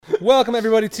Welcome,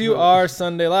 everybody, to our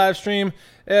Sunday live stream.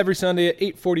 Every Sunday at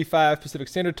 8:45 Pacific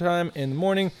Standard Time in the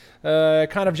morning.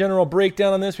 Kind of general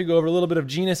breakdown on this. We go over a little bit of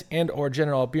genus and or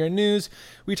general beer news.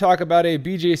 We talk about a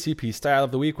BJCP style of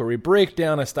the week where we break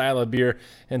down a style of beer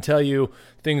and tell you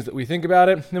things that we think about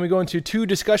it. Then we go into 2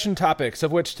 discussion topics,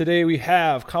 of which today we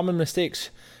have common mistakes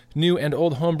new and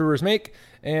old homebrewers make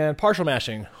and partial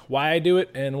mashing. Why I do it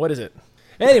and what is it?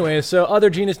 Anyway, so other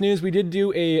genus news, we did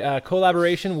do a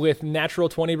collaboration with Natural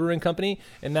 20 Brewing Company,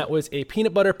 and that was a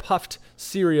peanut butter puffed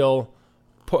cereal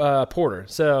porter.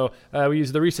 So we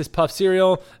used the Reese's Puff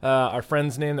cereal. Our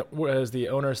friend's name that was the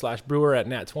owner / brewer at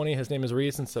Nat 20, his name is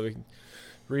Reese, and so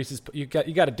Reese's, you got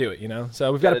to do it, you know. So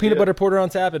we've got a peanut butter porter on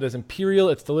tap. It is imperial.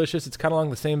 It's delicious. It's kind of along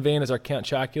the same vein as our Count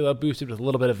Chocula, boosted with a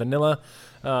little bit of vanilla,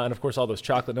 and of course all those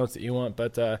chocolate notes that you want.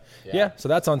 But yeah, so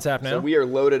that's on tap now. So we are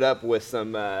loaded up with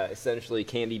some essentially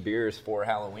candy beers for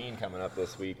Halloween coming up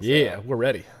this week. So, yeah, we're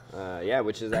ready. Yeah,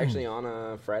 which is actually on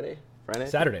a Friday.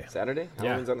 Saturday.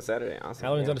 Halloween's on a Saturday. Awesome.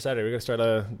 Halloween's on a Saturday. We're gonna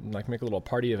start make a little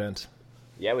party event.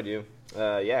 Yeah, we do.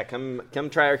 Yeah, come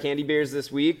try our candy beers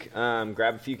this week.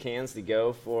 Grab a few cans to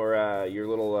go for your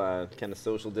little kind of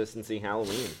social distancing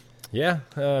Halloween. Yeah,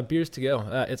 beers to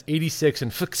go. It's 86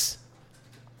 and fx.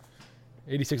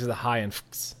 86 is the high and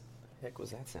fx. The heck was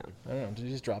that sound? I don't know. Did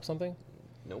you just drop something?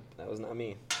 Nope, that was not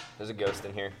me. There's a ghost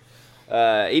in here.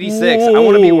 86. Whoa. I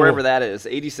want to be wherever that is.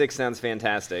 86 sounds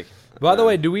fantastic. By the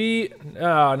way, do we...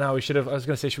 no, we should have... I was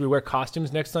going to say, should we wear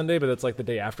costumes next Sunday? But that's like the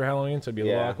day after Halloween, so it'd be a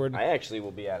little awkward. I actually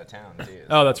will be out of town, too.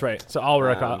 Oh, that's right. So I'll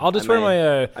wear I'll just wear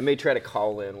my... I may try to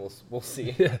call in. We'll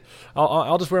see. Yeah.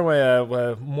 I'll just wear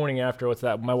my morning after,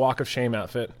 my walk of shame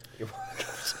outfit.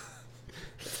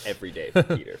 Every day for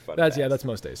Peter. That's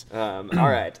most days. All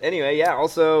right. Anyway, yeah.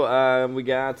 Also, we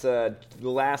got the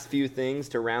last few things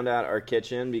to round out our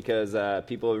kitchen because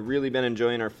people have really been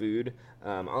enjoying our food.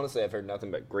 Honestly, I've heard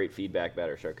nothing but great feedback about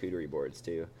our charcuterie boards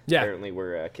too. Yeah. Apparently,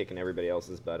 we're kicking everybody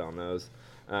else's butt on those.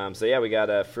 So yeah, we got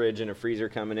a fridge and a freezer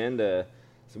coming in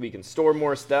so we can store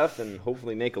more stuff and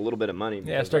hopefully make a little bit of money.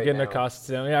 Yeah, start getting our costs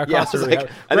down. Yeah, our costs are.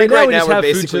 I think right now we're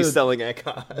basically selling at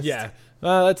cost. Yeah.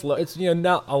 That's low. It's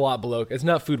not a lot below. It's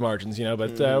not food margins,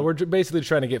 but we're basically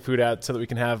trying to get food out so that we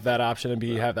can have that option and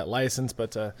have that license.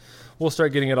 But we'll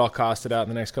start getting it all costed out in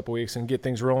the next couple weeks and get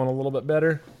things rolling a little bit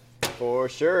better. For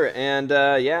sure. And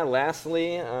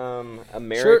lastly,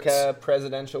 America shirts.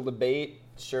 Presidential debate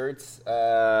shirts.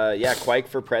 Quike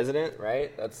for president,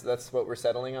 right? That's what we're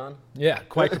settling on. Yeah,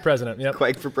 Quike for president. Yep.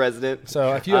 Quike for president.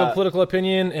 So if you have a political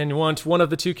opinion and you want one of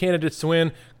the 2 candidates to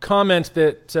win, comment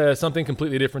that something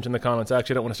completely different in the comments. I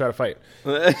actually don't want to start a fight.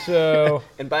 So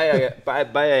and buy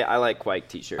a I like Quike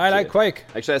t-shirt. I like Quike.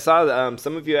 Actually, I saw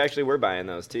some of you actually were buying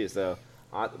those too. So.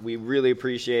 We really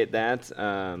appreciate that,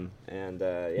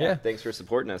 thanks for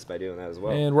supporting us by doing that as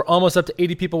well. And we're almost up to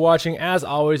 80 people watching. As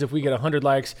always, if we get 100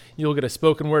 likes, you'll get a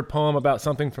spoken word poem about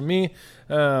something from me,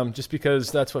 just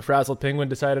because that's what Frazzled Penguin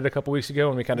decided a couple weeks ago,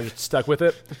 and we kind of just stuck with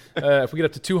it. If we get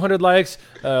up to 200 likes,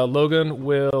 Logan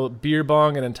will beer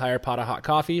bong an entire pot of hot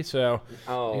coffee. So,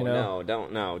 no,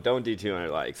 don't do 200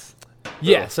 likes.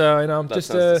 Yeah, so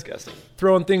just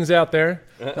throwing things out there.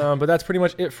 But that's pretty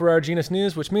much it for our genus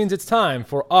news, which means it's time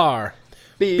for our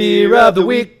Beer of the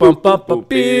Week. Bump, bump, bump,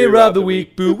 Beer of the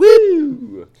Week. Boo,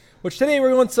 woo! Which today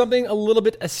we're going something a little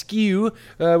bit askew,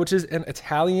 which is an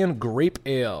Italian grape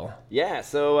ale. Yeah,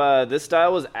 so this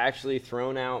style was actually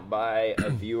thrown out by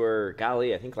a viewer,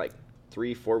 I think like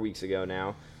 3-4 weeks ago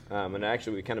now. And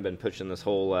actually we've kind of been pushing this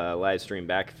whole live stream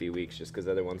back a few weeks just because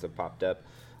other ones have popped up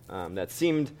that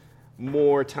seemed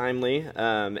more timely,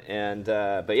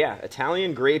 but yeah,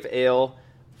 Italian grape ale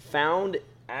found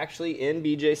actually in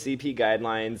BJCP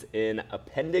guidelines in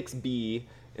Appendix B,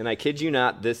 and I kid you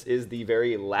not, this is the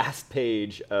very last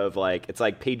page of it's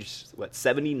like page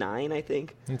 79, I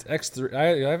think. It's X3.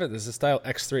 I have it. This is style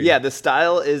X3. Yeah, the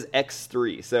style is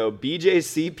X3. So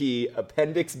BJCP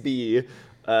Appendix B,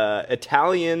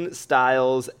 Italian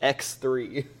styles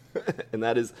X3, and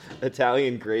that is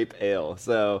Italian grape ale.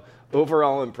 So.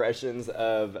 Overall impressions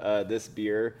of this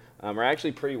beer are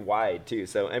actually pretty wide, too.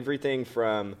 So everything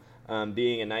from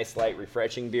being a nice, light,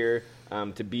 refreshing beer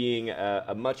to being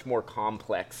a much more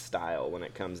complex style when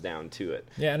it comes down to it.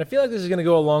 Yeah, and I feel like this is going to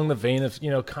go along the vein of,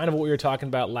 kind of what we were talking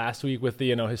about last week with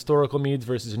the, historical meads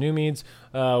versus new meads,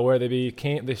 where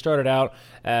they started out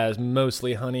as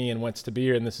mostly honey and went to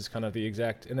beer, and this is kind of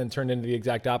and then turned into the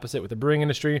exact opposite with the brewing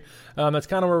industry. That's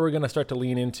kind of where we're going to start to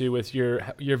lean into with your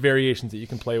variations that you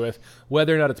can play with,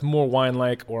 whether or not it's more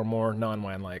wine-like or more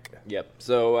non-wine-like. Yep.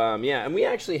 So, and we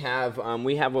actually have,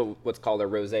 what's called a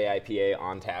Rosé IPA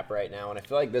on tap right now, and I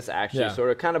feel like this actually sort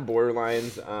of kind of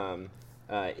borderlines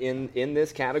in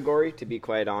this category, to be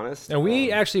quite honest. And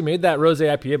we actually made that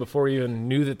rosé IPA before we even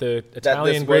knew that the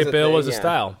Italian Great Bill was a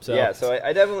style. So. Yeah, so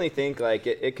I definitely think like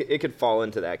it could fall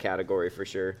into that category for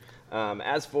sure.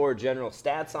 As for general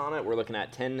stats on it, we're looking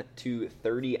at 10 to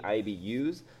 30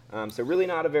 IBUs. So really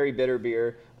not a very bitter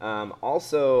beer.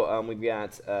 Also, we've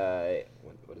got,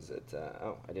 what is it?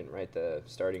 I didn't write the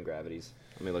starting gravities.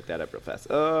 Let me look that up real fast.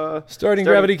 Starting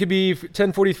gravity could be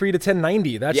 1043 to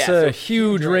 1090. That's a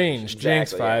huge range. Exactly,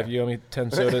 Jinx 5, you owe me 10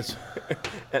 sodas.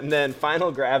 And then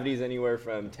final gravities anywhere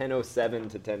from 1007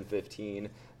 to 1015.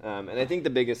 And I think the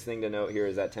biggest thing to note here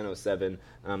is at 1007,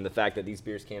 the fact that these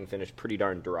beers can finish pretty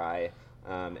darn dry.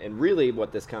 And really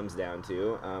what this comes down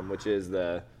to, which is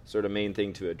the sort of main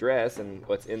thing to address and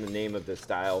what's in the name of this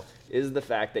style, is the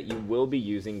fact that you will be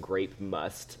using grape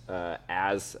must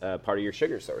as part of your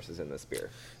sugar sources in this beer.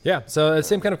 Yeah, so the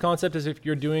same kind of concept as if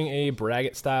you're doing a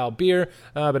Braggot-style beer,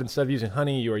 but instead of using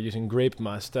honey, you are using grape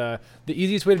must. The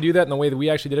easiest way to do that, and the way that we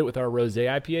actually did it with our rosé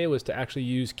IPA, was to actually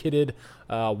use kitted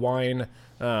wine,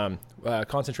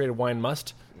 concentrated wine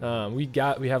must. We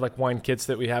have like wine kits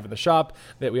that we have in the shop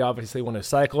that we obviously want to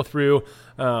cycle through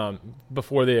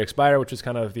before they expire, which is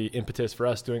kind of the impetus for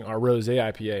us doing our rosé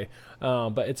IPA.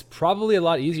 But it's probably a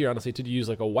lot easier, honestly, to use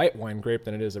like a white wine grape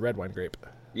than it is a red wine grape.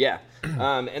 Yeah,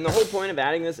 and the whole point of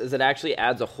adding this is it actually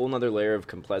adds a whole nother layer of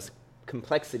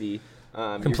complexity.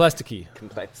 Complexity.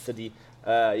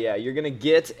 Yeah, you're going to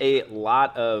get a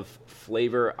lot of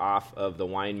flavor off of the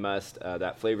wine must.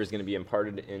 That flavor is going to be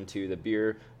imparted into the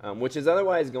beer, which is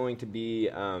otherwise going to be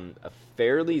a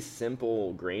fairly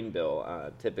simple grain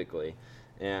bill, typically.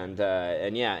 And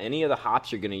yeah, any of the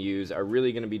hops you're going to use are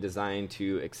really going to be designed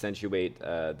to accentuate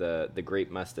the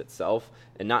grape must itself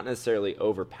and not necessarily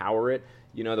overpower it.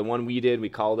 You know, the one we did, we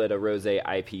called it a rosé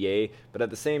IPA, but at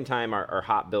the same time, our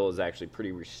hop bill is actually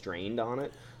pretty restrained on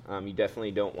it. You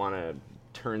definitely don't want to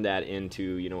turn that into,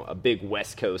 you know, a big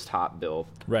West Coast hop bill.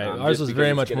 Right. Ours was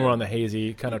very much more on the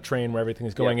hazy kind of train where everything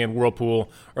is going in Whirlpool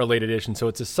or late edition. So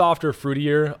it's a softer,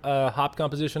 fruitier hop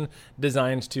composition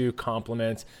designed to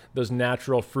complement those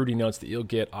natural fruity notes that you'll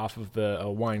get off of the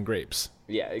wine grapes.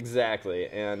 Yeah, exactly.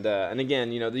 And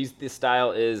again, you know, this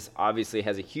style obviously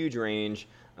has a huge range.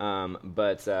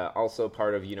 But also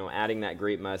part of, you know, adding that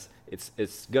grape must,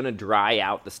 it's going to dry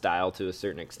out the style to a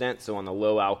certain extent. So on the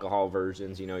low alcohol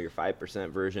versions, you know, your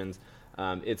 5% versions,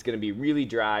 it's going to be really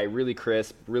dry, really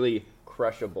crisp, really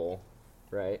crushable,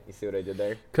 right? You see what I did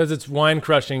there? Because it's wine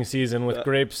crushing season with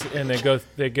grapes, and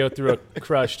they go through a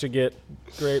crush to get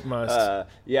grape must.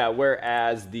 Yeah,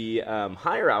 whereas the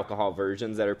higher alcohol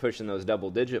versions that are pushing those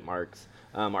double-digit marks,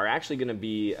 are actually going to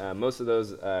be, most of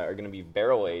those are going to be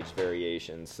barrel-aged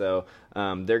variations. So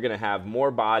they're going to have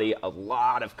more body, a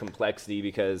lot of complexity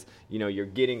because, you know, you're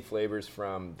getting flavors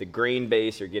from the grain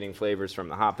base, you're getting flavors from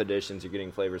the hop additions, you're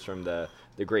getting flavors from the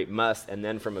grape must, and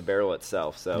then from a barrel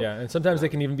itself. So yeah, and sometimes they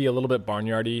can even be a little bit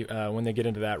barnyardy when they get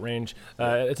into that range.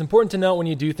 It's important to note when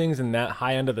you do things in that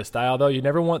high end of the style, though, you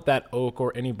never want that oak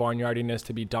or any barnyardiness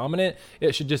to be dominant.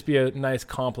 It should just be a nice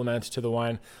complement to the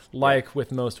wine, like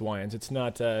with most wines. It's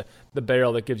not the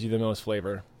barrel that gives you the most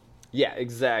flavor. Yeah,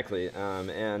 exactly.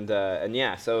 And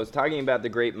yeah, so it's talking about the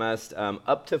grape must,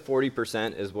 up to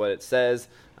 40% is what it says.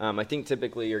 I think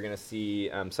typically you're going to see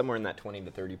somewhere in that 20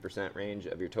 to 30% range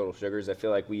of your total sugars. I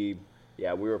feel like we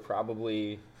were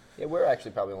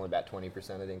actually probably only about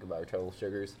 20%, I think, of our total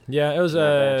sugars. Yeah, it was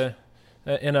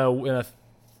in a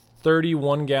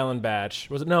 31-gallon batch.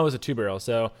 Was it? No, it was a 2-barrel.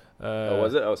 So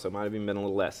was it? Oh, so it might have even been a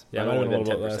little less. Yeah, it might have been a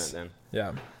little bit less. Then.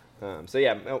 Yeah. So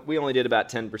yeah, we only did about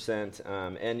 10%,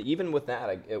 and even with that,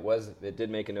 it did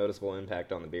make a noticeable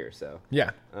impact on the beer. So yeah,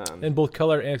 in both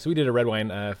color and so we did a red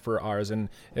wine for ours, and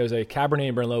it was a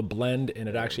Cabernet Merlot blend, and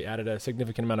it actually added a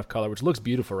significant amount of color, which looks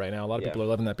beautiful right now. A lot of people are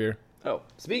loving that beer. Oh,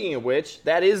 speaking of which,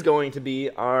 that is going to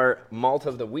be our malt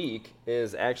of the week.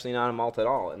 Is actually not a malt at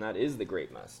all, and that is the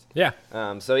grape must. Yeah.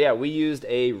 So yeah, we used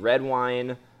a red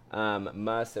wine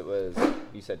must. It was,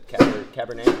 you said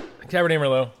Cabernet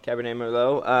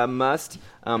Merlot must.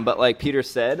 But like Peter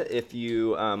said, if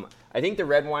you, I think the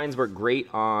red wines were great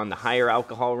on the higher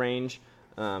alcohol range.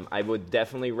 I would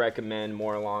definitely recommend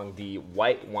more along the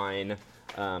white wine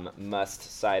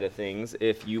must side of things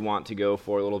if you want to go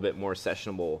for a little bit more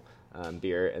sessionable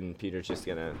beer. And Peter's just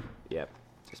gonna,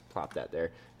 just plop that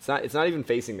there. It's not even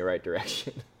facing the right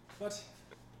direction. What?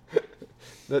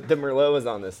 The Merlot is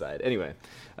on this side. Anyway,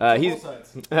 both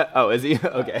sides. Oh, is he?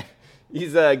 Okay.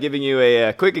 He's giving you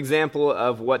a quick example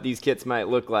of what these kits might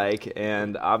look like,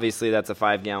 and obviously that's a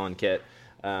 5-gallon kit.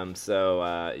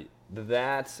 So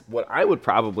that's what I would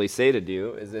probably say to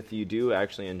do is if you do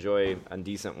actually enjoy a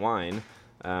decent wine,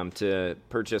 to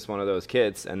purchase one of those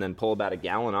kits and then pull about a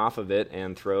gallon off of it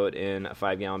and throw it in a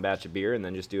 5-gallon batch of beer and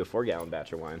then just do a 4-gallon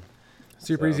batch of wine.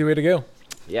 Super easy way to go.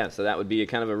 Yeah, so that would be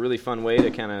kind of a really fun way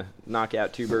to kind of knock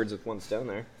out 2 birds with 1 stone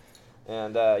there.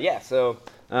 And so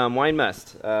Wine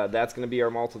Must, that's going to be our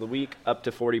malt of the week, up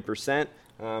to 40%.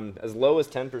 As low as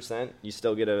 10%, you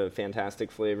still get a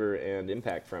fantastic flavor and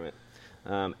impact from it.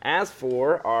 As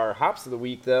for our hops of the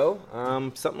week, though,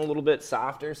 something a little bit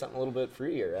softer, something a little bit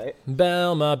fruitier, right?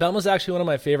 Belma. Belma's actually one of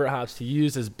my favorite hops to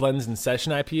use as blends and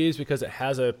session IPAs because it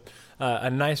has a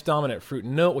nice dominant fruit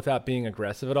note without being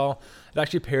aggressive at all. It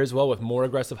actually pairs well with more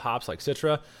aggressive hops like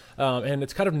Citra, and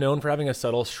it's kind of known for having a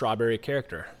subtle strawberry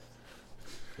character.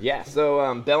 Yeah, so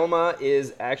Belma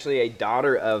is actually a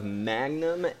daughter of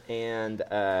Magnum and,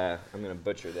 I'm going to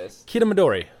butcher this.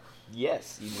 Kitamadori.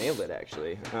 Yes, you nailed it,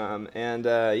 actually.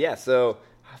 So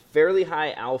fairly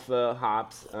high alpha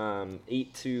hops,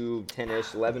 8 to 10-ish,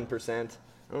 11%.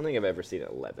 I don't think I've ever seen it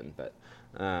 11, but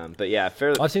yeah,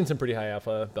 fairly. I've seen some pretty high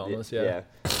alpha Belmas, yeah.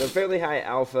 So fairly high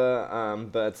alpha,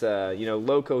 but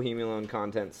low cohemulone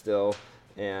content still,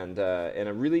 and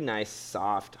a really nice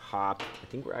soft hop. I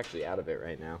think we're actually out of it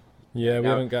right now. Yeah, we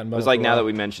haven't gotten Belma. It was like now that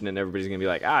we mentioned it, everybody's going to be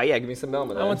like, give me some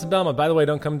Belma. I want some Belma. By the way,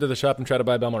 don't come to the shop and try to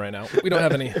buy Belma right now. We don't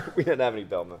have any. We don't have any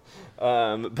Belma.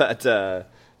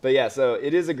 But yeah, so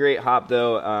it is a great hop,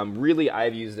 though. Really,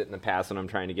 I've used it in the past when I'm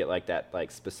trying to get like that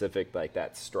specific, like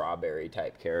that strawberry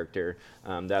type character.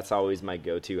 That's always my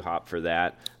go-to hop for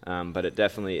that. But it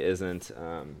definitely isn't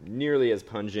nearly as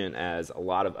pungent as a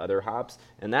lot of other hops,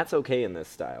 and that's okay in this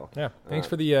style. Yeah. Thanks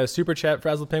for the super chat,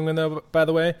 Frazzled Penguin, though, by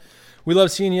the way. We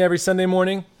love seeing you every Sunday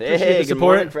morning. Hey, good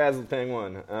morning, Frazzled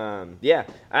Penguin.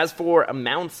 As for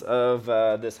amounts of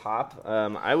this hop,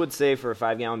 I would say for a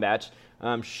 5-gallon batch,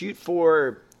 shoot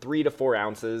for 3 to 4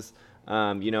 ounces.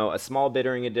 A small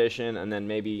bittering addition, and then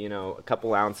maybe, a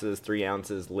couple ounces, 3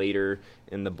 ounces later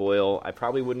in the boil. I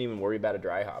probably wouldn't even worry about a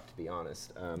dry hop, to be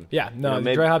honest.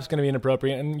 The dry hop's going to be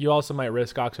inappropriate, and you also might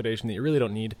risk oxidation that you really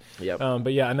don't need. Yep.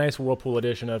 But yeah, a nice Whirlpool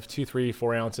addition of 2, 3,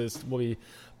 4 ounces will be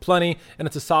plenty, and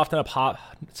it's a soft enough hop.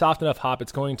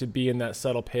 It's going to be in that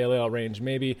subtle pale ale range,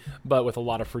 maybe, but with a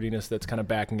lot of fruitiness that's kind of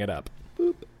backing it up.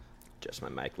 Boop. Adjust my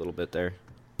mic a little bit there.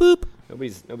 Boop.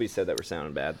 Nobody said that we're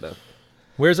sounding bad, though.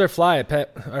 Where's our fly,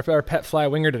 our pet fly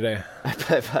winger today?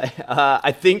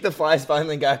 I think the flies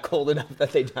finally got cold enough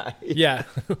that they died. Yeah,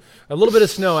 a little bit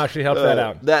of snow actually helped that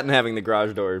out. That and having the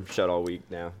garage door shut all week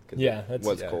now. Yeah, it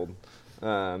was cold.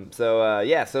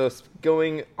 So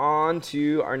going on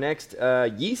to our next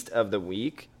yeast of the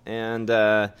week, and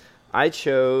I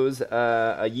chose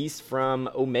a yeast from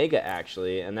Omega,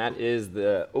 actually, and that is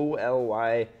the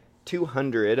OLY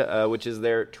 200, which is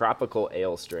their tropical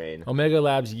ale strain. Omega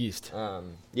Labs yeast.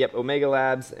 Omega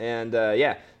Labs,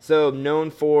 and so known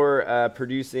for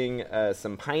producing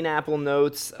some pineapple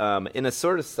notes in a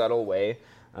sort of subtle way.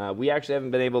 We actually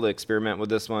haven't been able to experiment with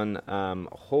this one a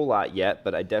whole lot yet,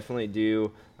 but I definitely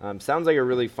do. Sounds like a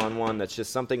really fun one that's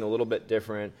just something a little bit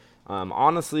different.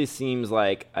 Honestly seems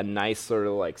like a nice sort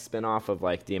of like spin-off of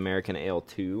like the American Ale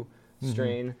 2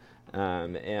 strain.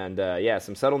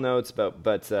 Some subtle notes,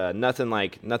 but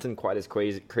nothing quite as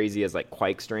crazy as like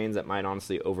Quake strains that might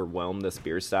honestly overwhelm this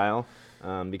beer style.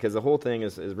 Because the whole thing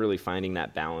is really finding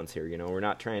that balance here. We're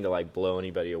not trying to like blow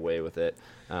anybody away with it.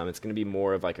 It's going to be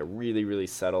more of like a really, really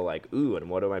subtle like, ooh, and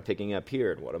what am I picking up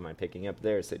here and what am I picking up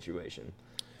there situation.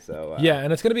 So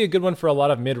and it's going to be a good one for a lot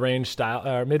of mid-range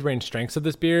strengths of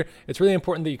this beer. It's really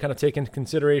important that you kind of take into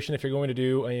consideration if you're going to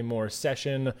do a more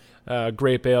session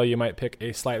grape ale, you might pick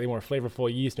a slightly more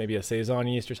flavorful yeast, maybe a saison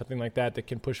yeast or something like that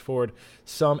can push forward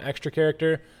some extra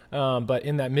character. But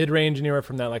in that mid-range, anywhere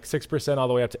from that like 6% all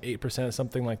the way up to 8%,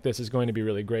 something like this is going to be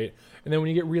really great. And then when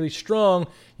you get really strong,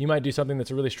 you might do something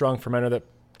that's a really strong fermenter that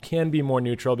can be more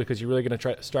neutral because you're really going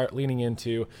to start leaning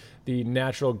into the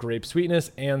natural grape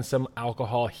sweetness and some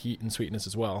alcohol heat and sweetness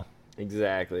as well.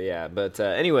 Exactly, yeah. But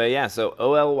so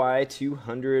OLY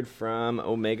 200 from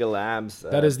Omega Labs.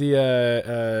 That is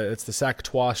it's the Sac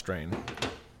Trois strain.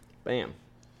 Bam.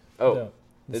 Oh. No,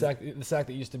 the Sac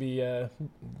that used to be,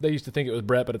 they used to think it was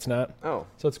Brett, but it's not. Oh.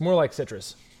 So it's more like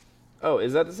citrus. Oh,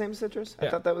 is that the same citrus? Yeah.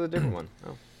 I thought that was a different one.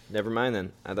 Oh, never mind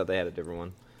then. I thought they had a different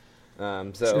one.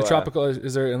 The tropical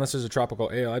is there? Unless there's a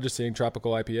tropical ale, I'm just seeing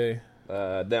tropical IPA.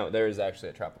 No, there is actually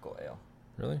a tropical ale.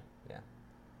 Really? Yeah.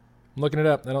 I'm looking it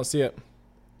up. I don't see it.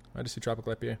 I just see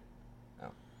tropical IPA. Oh.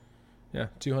 Yeah,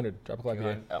 200 tropical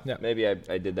IPA. Oh, yeah. Maybe I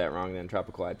did that wrong then.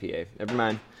 Tropical IPA. Never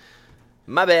mind.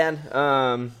 My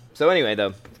bad. So anyway,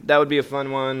 though, that would be a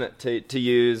fun one to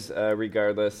use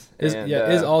regardless.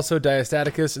 Is also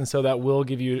diastaticus, and so that will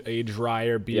give you a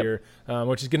drier beer,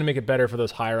 which is going to make it better for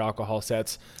those higher alcohol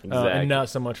sets, and not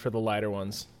so much for the lighter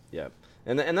ones. Yep.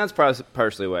 And that's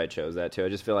partially why I chose that, too. I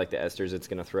just feel like the esters it's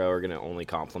going to throw are going to only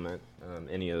complement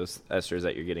any of those esters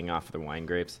that you're getting off of the wine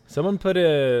grapes. Someone put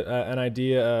an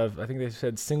idea of, I think they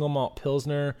said single malt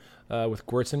Pilsner with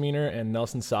Gewürztraminer and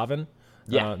Nelson Sauvin.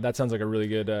 Yeah. That sounds like a really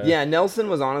good... Yeah, Nelson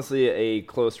was honestly a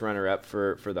close runner-up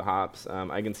for the hops.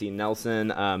 I can see Nelson.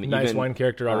 Nice even, wine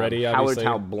character already, obviously.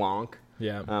 Hallertau Blanc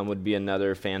yeah. Would be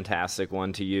another fantastic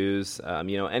one to use.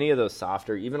 Any of those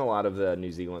softer, even a lot of the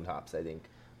New Zealand hops, I think,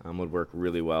 would work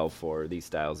really well for these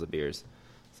styles of beers.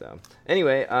 So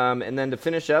anyway, and then to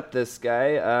finish up this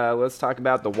guy, let's talk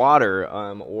about the water,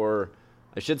 or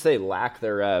I should say lack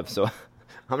thereof. So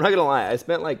I'm not going to lie, I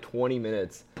spent like 20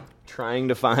 minutes trying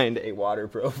to find a water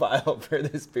profile for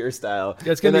this beer style.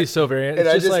 Yeah, it's going to be so variant. And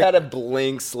I just had a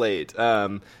blank slate.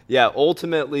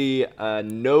 Ultimately,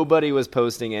 nobody was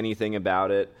posting anything about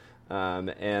it.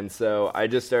 And so I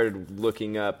just started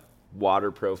looking up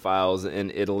water profiles in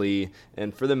Italy,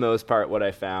 and for the most part what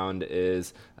I found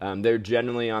is they're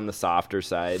generally on the softer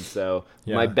side. So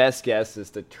my best guess is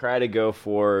to try to go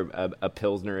for a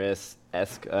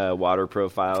Pilsner-esque water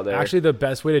profile there. Actually, the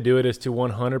best way to do it is to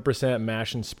 100%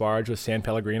 mash and sparge with San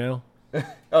Pellegrino.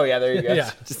 Oh yeah, there you go.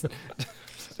 Yeah.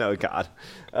 Oh God.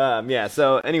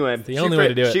 So anyway, the only way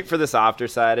to do it. Shoot for the softer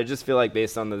side. I just feel like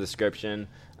based on the description,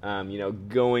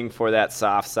 going for that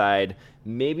soft side,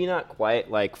 maybe not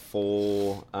quite like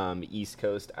full East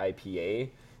Coast IPA,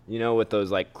 with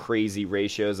those like crazy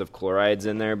ratios of chlorides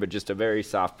in there, but just a very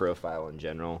soft profile in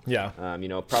general. Yeah.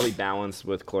 Probably balanced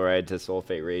with chloride to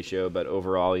sulfate ratio, but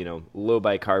overall, low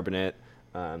bicarbonate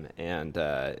and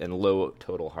low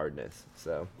total hardness.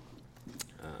 So.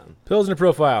 Pilsner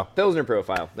profile.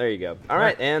 There you go. All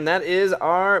right, and that is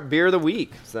our beer of the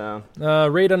week. So,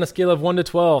 rate on a scale of 1 to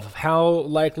 12 how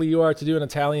likely you are to do an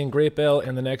Italian grape ale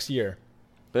in the next year.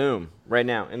 Boom! Right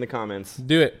now in the comments.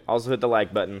 Do it. Also hit the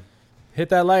like button. Hit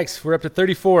that likes. We're up to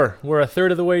 34. We're a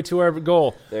third of the way to our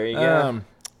goal. There you go.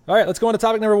 All right, let's go on to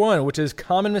topic number 1, which is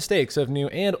common mistakes of new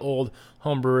and old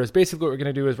homebrewers. Basically, what we're going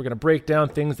to do is we're going to break down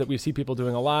things that we see people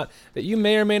doing a lot that you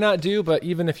may or may not do, but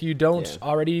even if you don't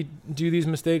already do these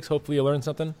mistakes, hopefully you'll learn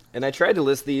something. And I tried to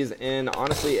list these in,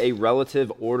 honestly, a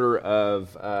relative order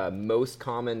of most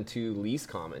common to least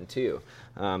common, too.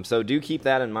 So do keep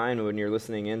that in mind when you're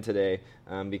listening in today,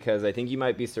 because I think you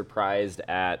might be surprised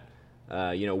at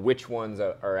which ones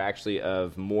are actually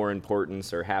of more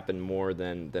importance or happen more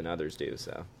than others do.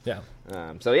 So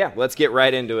let's get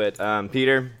right into it.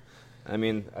 Peter, I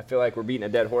mean, I feel like we're beating a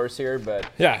dead horse here, but...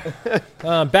 Yeah.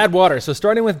 Bad water. So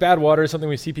starting with bad water is something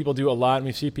we see people do a lot, and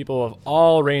we see people of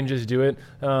all ranges do it.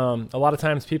 A lot of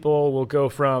times people will go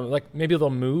from, like, maybe they'll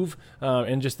move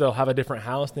and just they'll have a different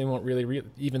house. They won't really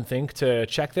even think to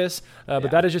check this.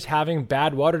 But that is just having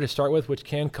bad water to start with, which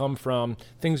can come from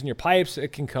things in your pipes. It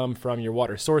can come from your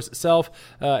water source itself.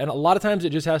 And a lot of times it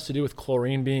just has to do with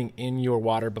chlorine being in your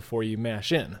water before you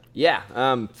mash in. Yeah.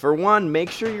 For one,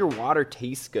 make sure your water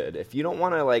tastes good. If you don't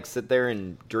want to sit there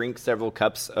and drink several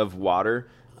cups of water,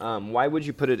 why would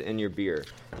you put it in your beer?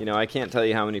 I can't tell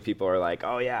you how many people are like,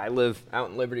 oh yeah, I live out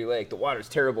in Liberty Lake. The water's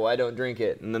terrible. I don't drink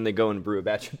it. And then they go and brew a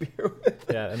batch of beer with it.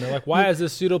 Yeah, and they're like, why is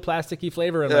this pseudo-plasticky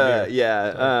flavor in my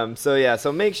beer?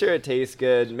 So make sure it tastes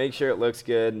good. Make sure it looks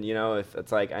good. If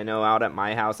it's like, I know out at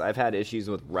my house, I've had issues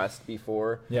with rust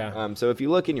before. Yeah. So if you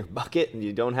look in your bucket and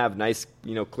you don't have nice,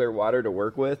 clear water to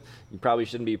work with, you probably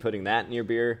shouldn't be putting that in your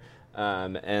beer.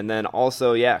 And then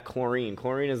also, chlorine.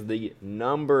 Chlorine is the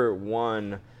number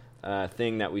one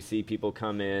thing that we see people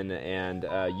come in, and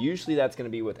usually that's going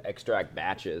to be with extract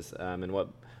batches. And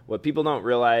what people don't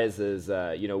realize is,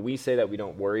 we say that we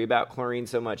don't worry about chlorine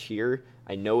so much here.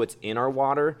 I know it's in our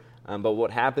water, but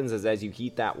what happens is as you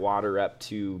heat that water up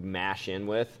to mash in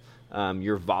with,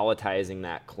 you're volatilizing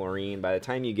that chlorine. By the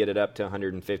time you get it up to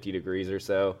 150 degrees or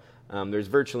so, there's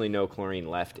virtually no chlorine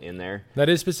left in there. That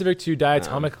is specific to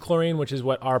diatomic chlorine, which is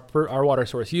what our water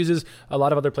source uses. A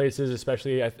lot of other places,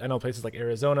 especially I know places like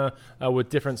Arizona, with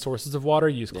different sources of water,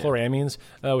 use chloramines,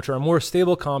 which are a more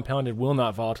stable compound and will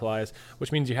not volatilize,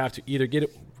 which means you have to either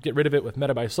get rid of it with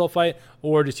metabisulfite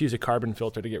or just use a carbon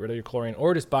filter to get rid of your chlorine,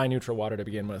 or just buy neutral water to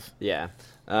begin with. Yeah.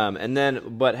 And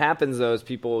then what happens though is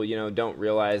people, don't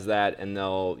realize that, and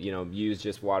they'll, use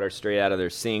just water straight out of their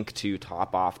sink to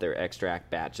top off their extract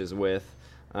batches with.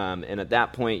 And at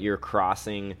that point, you're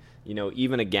crossing,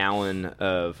 even a gallon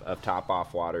of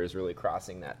top-off water is really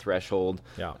crossing that threshold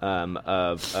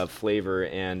of flavor,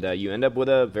 and you end up with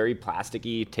a very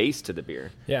plasticky taste to the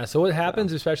beer. Yeah, so what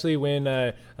happens, especially when,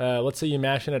 let's say you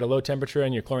mash it at a low temperature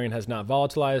and your chlorine has not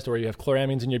volatilized, or you have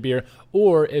chloramines in your beer,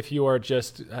 or if you are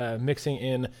just mixing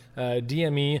in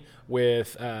DME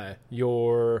with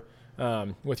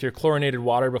your chlorinated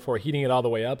water before heating it all the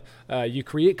way up, you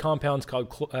create compounds called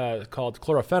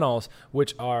chlorophenols,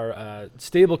 which are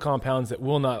stable compounds that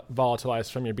will not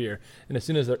volatilize from your beer. And as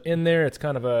soon as they're in there, it's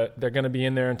they're going to be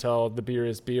in there until the beer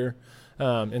is beer.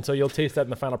 And so you'll taste that in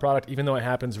the final product, even though it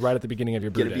happens right at the beginning of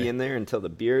your brew day. Going to be in there until the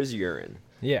beer is urine.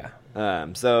 Yeah.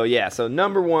 So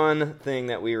number one thing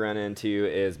that we run into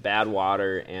is bad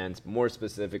water, and more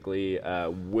specifically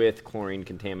with chlorine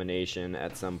contamination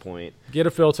at some point. Get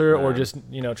a filter, or just,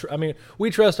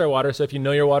 we trust our water, so if you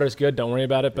know your water is good, don't worry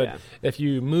about it. But if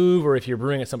you move, or if you're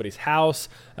brewing at somebody's house,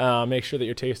 make sure that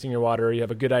you're tasting your water. You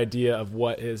have a good idea of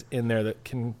what is in there that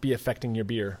can be affecting your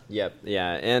beer. Yep,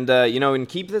 yeah. And, and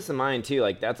keep this in mind, too.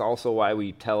 Like, that's also why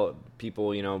we tell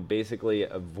people, basically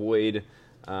avoid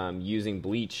using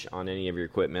bleach on any of your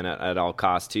equipment at all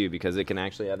costs too, because it can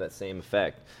actually have that same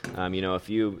effect. If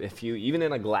you even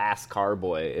in a glass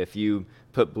carboy, if you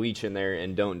put bleach in there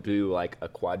and don't do like a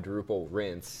quadruple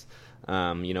rinse,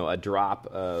 a drop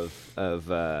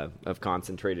of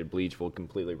concentrated bleach will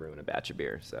completely ruin a batch of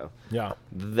beer. So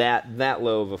that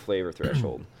low of a flavor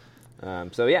threshold.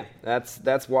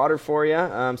 That's water for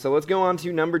you. So let's go on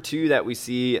to number two that we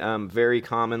see very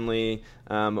commonly,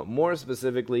 more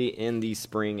specifically in the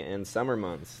spring and summer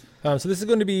months. So this is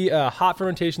going to be hot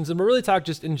fermentations, and we'll really talk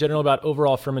just in general about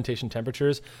overall fermentation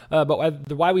temperatures. But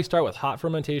why we start with hot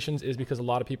fermentations is because a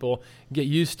lot of people get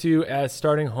used to, as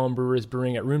starting home brewers,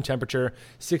 brewing at room temperature,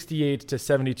 68 to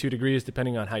 72 degrees,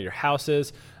 depending on how your house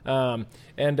is. And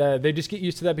they just get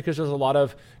used to that because there's a lot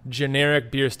of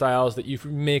generic beer styles that you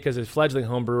make as a fledgling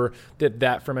home brewer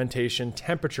that fermentation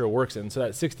temperature works in. So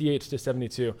that's 68 to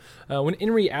 72. When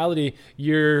in reality,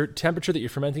 your temperature that you're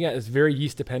fermenting at is very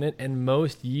yeast dependent, and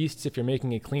most yeasts, if you're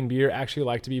making a clean beer, actually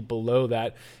like to be below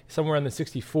that, somewhere in the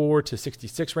 64 to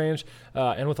 66 range,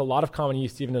 and with a lot of common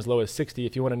yeasts even as low as 60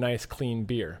 if you want a nice clean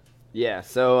beer. Yeah,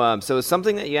 so it's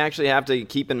something that you actually have to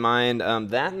keep in mind,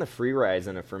 that and the free rise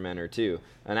in a fermenter too.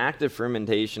 An active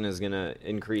fermentation is going to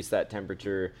increase that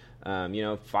temperature,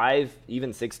 5,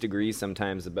 even 6 degrees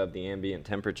sometimes above the ambient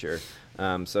temperature.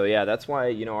 That's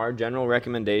why, our general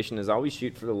recommendation is always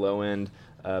shoot for the low end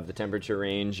of the temperature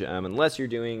range, unless you're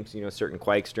doing, certain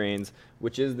quake strains,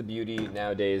 which is the beauty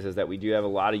nowadays, is that we do have a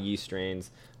lot of yeast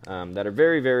strains that are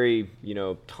very, very,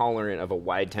 tolerant of a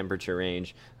wide temperature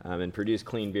range and produce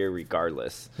clean beer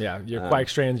regardless. Yeah, your quake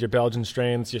strains, your Belgian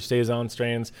strains, your Saison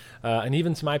strains, and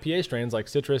even some IPA strains like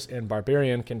Citrus and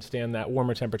Barbarian can stand that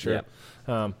warmer temperature.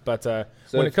 Yep.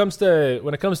 When it comes to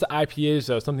IPAs,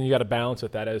 though, something you got to balance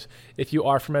with that is if you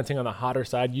are fermenting on the hotter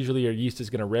side, usually your yeast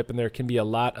is going to rip, and there can be a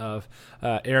lot of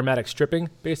aromatic stripping,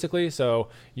 basically. So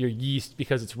your yeast,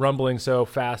 because it's rumbling so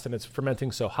fast and it's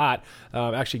fermenting so hot,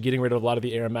 actually getting rid of a lot of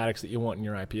the aromatics that you want in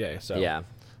your IPA. So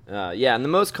and the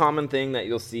most common thing that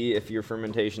you'll see if your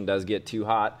fermentation does get too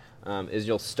hot is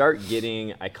you'll start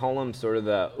getting, I call them sort of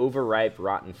the overripe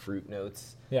rotten fruit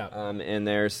notes in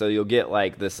there. So you'll get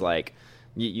like this, like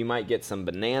you might get some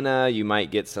banana, you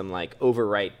might get some like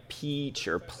overripe peach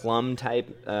or plum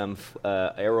type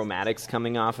aromatics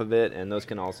coming off of it, and those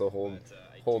can also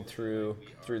hold through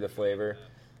the flavor.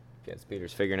 Yes,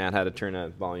 Peter's figuring out how to turn a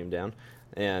volume down.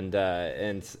 And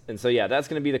so that's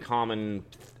going to be the common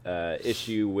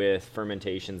issue with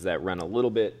fermentations that run a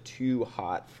little bit too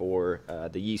hot for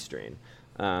the yeast strain.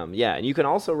 And you can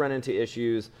also run into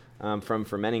issues from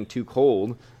fermenting too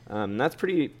cold.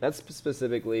 That's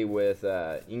specifically with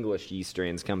English yeast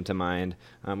strains come to mind,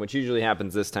 which usually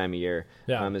happens this time of year.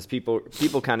 Is people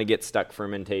kind of get stuck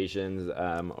fermentations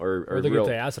or they get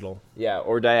diacetyl.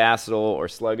 Or diacetyl or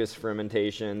sluggish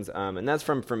fermentations, and that's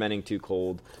from fermenting too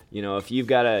cold. If you've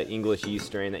got an English yeast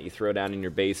strain that you throw down in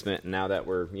your basement, and now that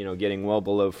we're getting well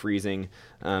below freezing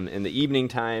in the evening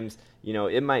times,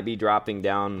 it might be dropping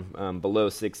down below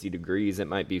 60 degrees. It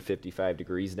might be 55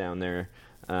 degrees down there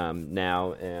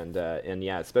now, and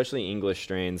especially English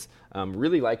strains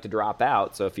really like to drop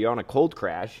out. So if you're on a cold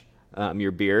crash,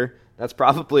 your beer, that's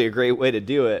probably a great way to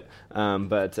do it.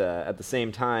 But at the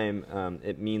same time,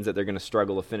 it means that they're going to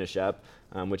struggle to finish up,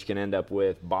 which can end up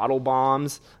with bottle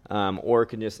bombs, or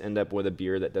can just end up with a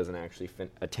beer that doesn't actually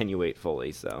attenuate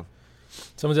fully. So.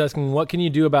 Someone's asking, what can you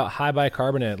do about high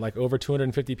bicarbonate, like over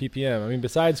 250 ppm? I mean,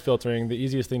 besides filtering, the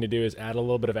easiest thing to do is add a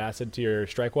little bit of acid to your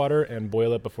strike water and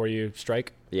boil it before you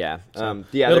strike. Yeah.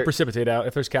 It'll precipitate out.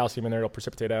 If there's calcium in there, it'll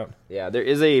precipitate out. Yeah, there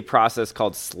is a process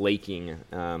called slaking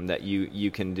that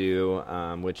you can do,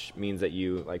 which means that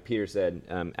you, like Peter said,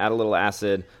 add a little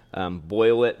acid,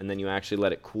 boil it, and then you actually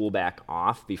let it cool back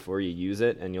off before you use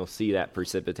it, and you'll see that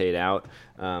precipitate out.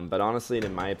 But honestly,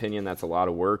 in my opinion, that's a lot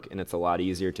of work, and it's a lot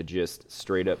easier to just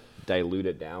straight up dilute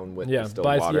it down with distilled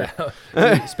water.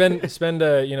 Yeah. spend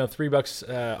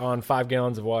 $3 on 5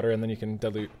 gallons of water, and then you can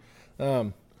dilute.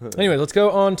 Anyways, let's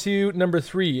go on to number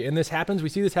 3. And we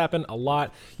see this happen a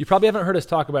lot. You probably haven't heard us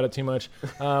talk about it too much,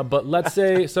 but let's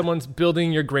say someone's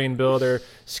building your grain bill. They're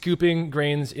scooping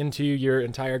grains into your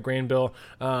entire grain bill,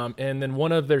 and then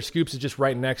one of their scoops is just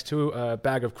right next to a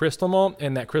bag of crystal malt,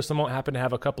 and that crystal malt happened to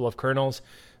have a couple of kernels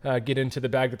get into the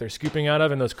bag that they're scooping out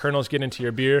of, and those kernels get into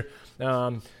your beer.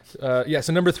 So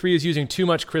number 3 is using too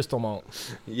much crystal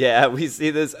malt. Yeah, we see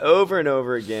this over and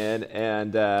over again,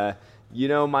 and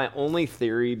my only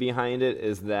theory behind it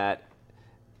is that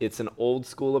it's an old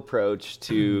school approach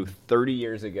to 30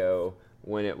 years ago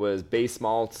when it was base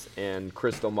malts and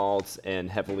crystal malts and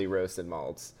heavily roasted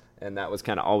malts. And that was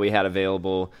kind of all we had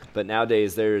available. But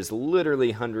nowadays there's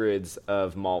literally hundreds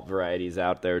of malt varieties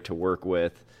out there to work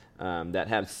with that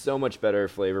have so much better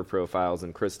flavor profiles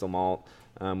than crystal malt,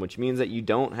 which means that you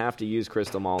don't have to use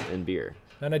crystal malt in beer.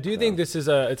 And I do think this is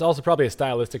it's also probably a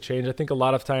stylistic change. I think a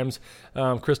lot of times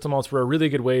crystal malts were a really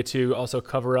good way to also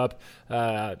cover up,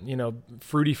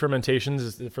 fruity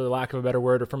fermentations, for the lack of a better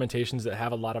word, or fermentations that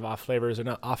have a lot of off flavors, or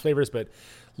not off flavors, but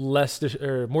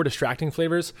or more distracting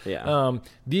flavors. Yeah.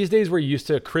 These days we're used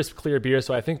to crisp, clear beer,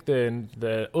 so I think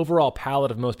the overall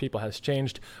palate of most people has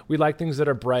changed. We like things that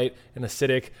are bright and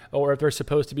acidic, or if they're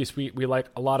supposed to be sweet, we like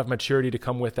a lot of maturity to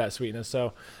come with that sweetness.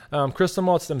 So crystal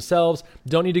malts themselves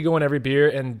don't need to go in every beer,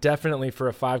 and definitely for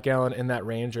a 5 gallon in that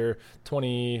range, or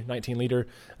 19 liter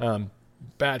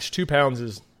batch, 2 pounds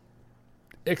is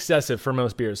excessive for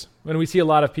most beers. And we see a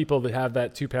lot of people that have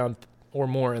that 2 pound or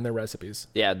more in their recipes.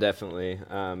 Yeah, definitely.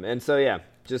 And so,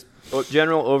 just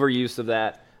general overuse of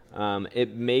that.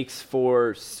 It makes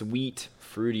for sweet,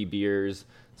 fruity beers.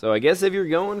 So I guess if you're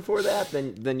going for that,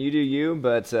 then you do you.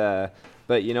 But a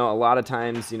lot of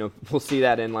times, we'll see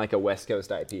that in like a West Coast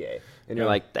IPA, and you're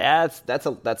like, that's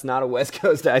not a West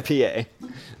Coast IPA.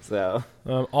 So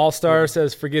All Star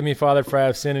says, "Forgive me, Father, for I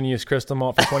have sinned and used crystal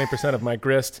malt for 20% of my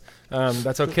grist."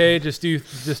 That's okay. Just do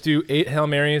 8 Hail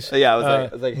Marys. Yeah, I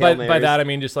was like Hail Marys. By that I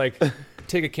mean just like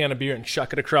take a can of beer and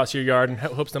chuck it across your yard and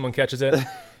hope someone catches it,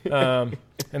 and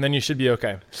then you should be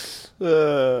okay.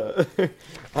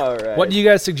 All right. What do you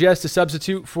guys suggest to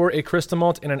substitute for a crystal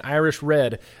malt in an Irish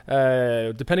red?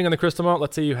 Depending on the crystal malt,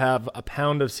 let's say you have a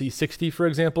pound of C60, for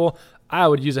example. I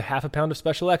would use a half a pound of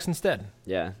Special X instead.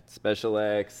 Yeah, Special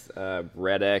X,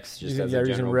 Red X, just as a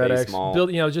using general Red base X. malt.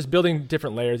 Just building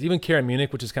different layers. Even Cara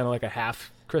Munich, which is kind of like a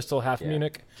half crystal, half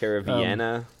Munich. Cara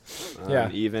Vienna, yeah,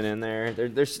 even in there.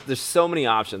 There's so many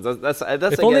options. That's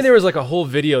if only there was like a whole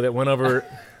video that went over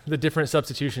the different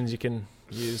substitutions you can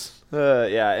use.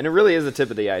 And it really is the tip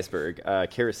of the iceberg.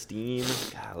 Caristine,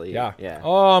 golly. Yeah.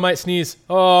 Oh, I might sneeze.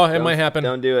 Oh, it might happen.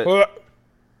 Don't do it.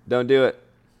 Don't do it.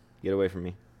 Get away from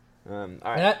me. All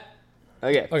right.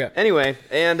 Okay. Anyway,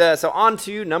 and so on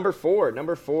to number 4.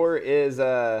 Number 4 is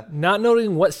not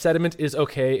noting what sediment is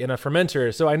okay in a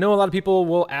fermenter. So I know a lot of people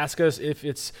will ask us if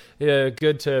it's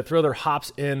good to throw their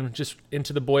hops just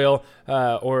into the boil,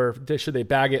 or should they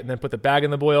bag it and then put the bag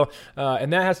in the boil.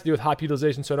 And that has to do with hop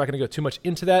utilization, so I'm not going to go too much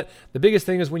into that. The biggest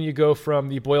thing is when you go from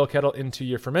the boil kettle into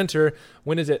your fermenter,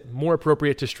 when is it more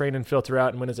appropriate to strain and filter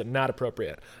out, and when is it not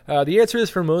appropriate? The answer is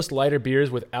for most lighter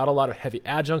beers without a lot of heavy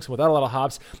adjuncts, without a lot of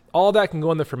hops, all that can go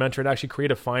in the fermenter and actually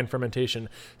create a fine fermentation.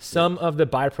 Some of the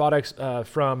byproducts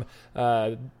from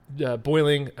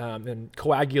boiling and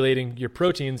coagulating your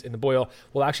proteins in the boil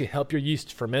will actually help your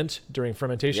yeast ferment during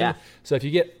fermentation. Yeah. So if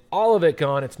you get all of it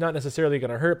gone, it's not necessarily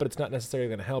going to hurt, but it's not necessarily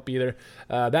going to help either.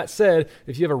 That said,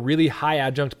 if you have a really high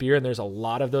adjunct beer and there's a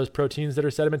lot of those proteins that are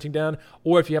sedimenting down,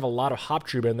 or if you have a lot of hop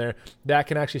trube in there, that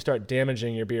can actually start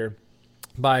damaging your beer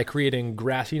by creating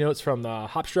grassy notes from the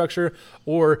hop structure,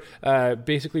 or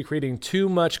basically creating too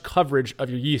much coverage of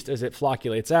your yeast as it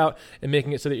flocculates out, and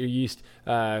making it so that your yeast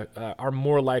are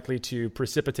more likely to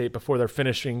precipitate before they're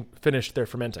finished their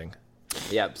fermenting.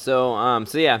 Yeah. So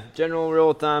general rule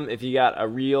of thumb: if you got a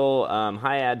real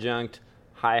high adjunct,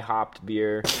 high hopped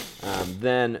beer,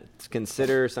 then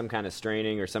consider some kind of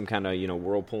straining or some kind of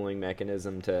whirlpooling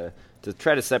mechanism to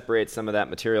try to separate some of that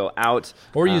material out.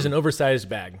 Or use an oversized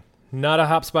bag. Not a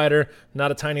hop spider,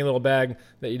 not a tiny little bag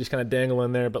that you just kind of dangle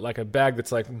in there, but like a bag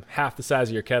that's like half the size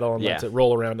of your kettle and lets it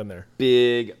roll around in there.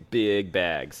 Big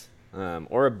bags.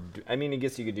 I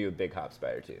guess you could do a big hop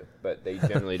spider too, but they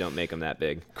generally don't make them that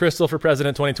big. Crystal for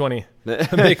President 2020.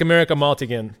 Make America malt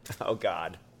again. Oh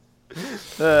God.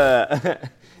 So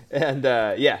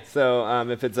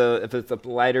if it's a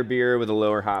lighter beer with a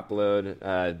lower hop load,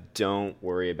 don't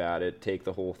worry about it. Take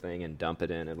the whole thing and dump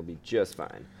it in. It'll be just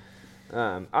fine.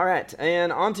 All right,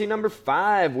 and on to number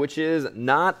 5, which is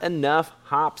not enough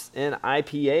hops in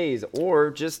IPAs,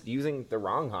 or just using the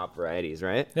wrong hop varieties,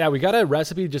 right? Yeah, we got a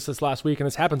recipe just this last week, and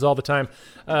this happens all the time.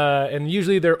 And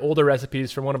usually they're older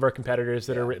recipes from one of our competitors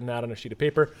that are written out on a sheet of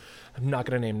paper. I'm not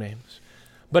going to name names.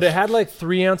 But it had like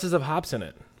 3 ounces of hops in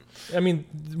it. I mean,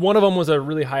 one of them was a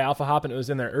really high alpha hop, and it was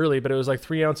in there early, but it was like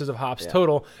 3 ounces of hops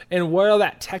total. And while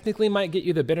that technically might get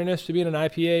you the bitterness to be in an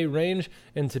IPA range,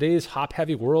 in today's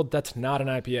hop-heavy world, that's not an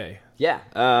IPA. Yeah.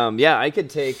 I could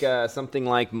take something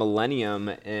like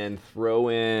Millennium and throw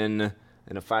in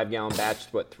a 5-gallon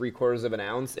batch, 3/4 of an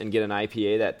ounce, and get an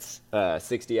IPA that's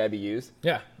 60 IBUs.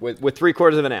 Yeah. With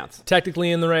 3/4 of an ounce.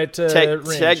 Technically in the right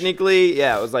range.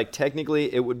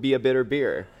 Technically, it would be a bitter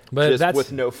beer. But just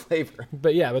with no flavor.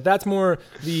 But that's more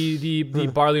the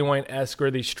barley wine-esque or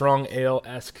the strong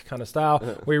ale-esque kind of style,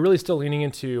 where you're really still leaning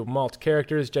into malt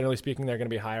characters. Generally speaking, they're going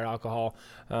to be higher alcohol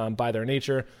by their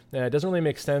nature. It doesn't really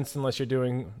make sense unless you're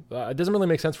doing. It doesn't really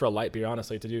make sense for a light beer,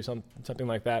 honestly, to do something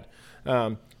like that.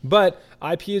 But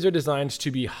IPAs are designed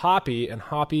to be hoppy,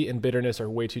 and bitterness are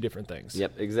way two different things.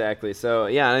 Yep, exactly. So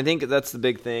and I think that's the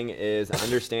big thing is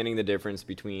understanding the difference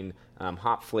between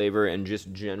hop flavor and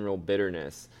just general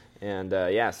bitterness. And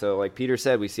so like Peter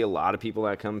said, we see a lot of people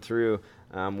that come through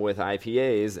with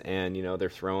IPAs, and they're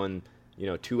throwing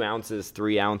 2 ounces,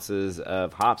 3 ounces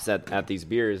of hops at these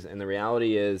beers. And the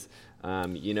reality is,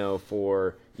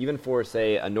 for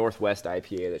say a Northwest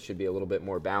IPA that should be a little bit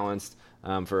more balanced,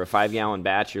 for a 5-gallon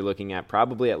batch, you're looking at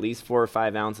probably at least 4 or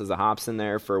 5 ounces of hops in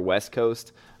there. For West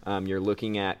Coast, you're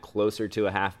looking at closer to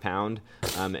a half pound,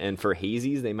 and for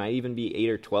hazies, they might even be 8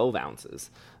 or 12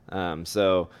 ounces.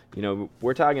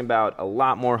 We're talking about a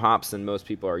lot more hops than most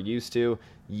people are used to.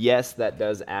 Yes, that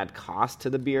does add cost to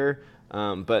the beer,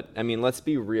 but I mean, let's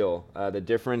be real. The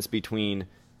difference between,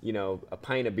 a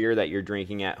pint of beer that you're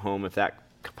drinking at home, if that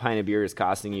pint of beer is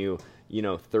costing you,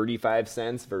 35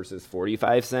 cents versus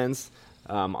 45 cents,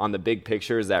 on the big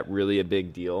picture, is that really a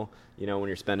big deal? When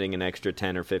you're spending an extra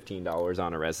 $10 or $15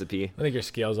 on a recipe. I think your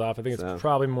scale's off. I think it's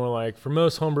probably more like, for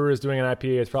most homebrewers doing an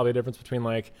IPA, it's probably a difference between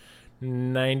like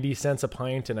 90 cents a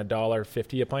pint and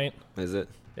 $1.50 a pint. Is it?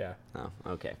 Yeah. Oh,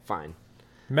 okay, fine.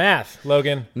 Math,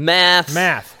 Logan.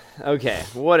 Math. Okay,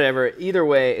 whatever. Either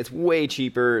way, it's way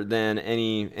cheaper than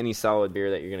any solid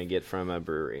beer that you're going to get from a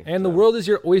brewery. And the world is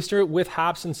your oyster with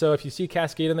hops, and so if you see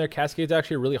Cascade in there, Cascade's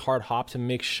actually a really hard hop to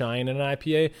make shine in an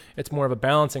IPA. It's more of a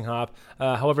balancing hop.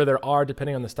 However, there are,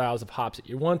 depending on the styles of hops that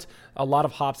you want, a lot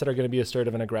of hops that are going to be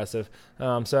assertive and aggressive.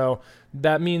 So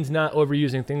that means not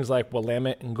overusing things like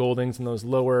Willamette and Goldings and those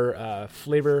lower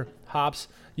flavor hops,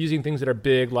 using things that are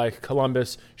big like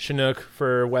Columbus, Chinook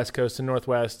for West Coast and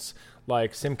Northwests,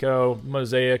 like Simcoe,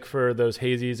 Mosaic for those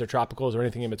hazies or tropicals or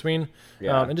anything in between.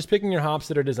 Yeah. And just picking your hops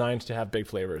that are designed to have big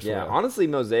flavors. Yeah, honestly,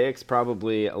 Mosaic's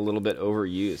probably a little bit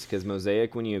overused, because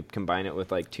Mosaic, when you combine it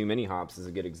with like too many hops, is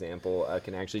a good example,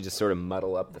 can actually just sort of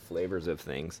muddle up the flavors of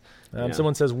things.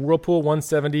 Someone says Whirlpool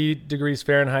 170 degrees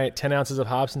Fahrenheit, 10 ounces of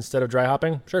hops instead of dry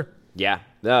hopping. Sure. Yeah.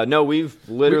 No, we've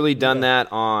literally done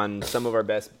that on some of our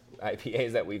best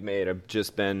IPAs that we've made have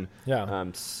just been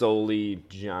solely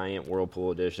giant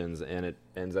Whirlpool editions, and it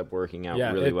ends up working out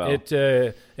really well.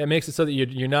 It makes it so that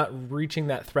you're not reaching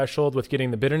that threshold with getting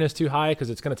the bitterness too high,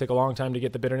 because it's going to take a long time to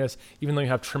get the bitterness, even though you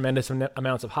have tremendous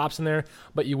amounts of hops in there.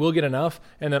 But you will get enough,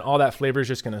 and then all that flavor is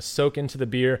just going to soak into the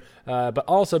beer. But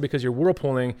also because you're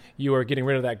whirlpooling, you are getting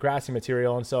rid of that grassy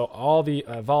material, and so all the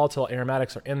volatile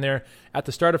aromatics are in there at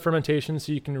the start of fermentation,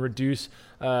 so you can reduce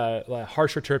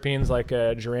harsher terpenes like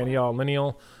geraniol and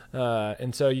lineal.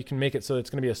 And so you can make it so it's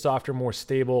going to be a softer, more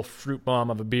stable fruit bomb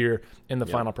of a beer in the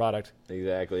final product.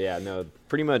 Exactly. Yeah. No.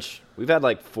 Pretty much, we've had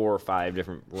like 4 or 5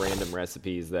 different random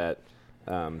recipes that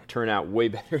turn out way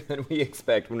better than we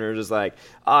expect. When we're just like,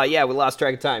 we lost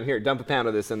track of time. Here, dump a pound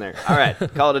of this in there. All right,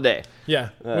 call it a day. Yeah.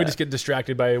 We just get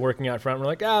distracted by working out front. We're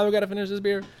like, we got to finish this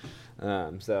beer.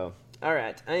 All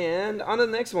right, and on to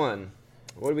the next one.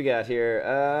 What do we got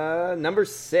here? Number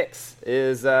 6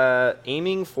 is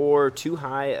aiming for too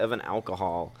high of an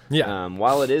alcohol. Yeah.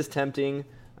 While it is tempting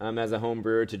as a home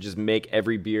brewer to just make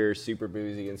every beer super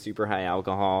boozy and super high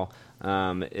alcohol,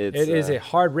 it is a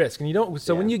hard risk. And you don't.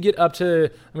 So when you get up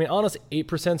to, honestly,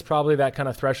 8% is probably that kind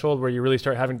of threshold where you really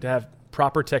start having to have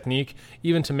proper technique,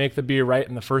 even to make the beer right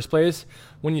in the first place.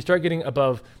 When you start getting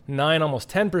above 9, almost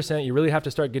 10%, you really have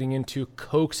to start getting into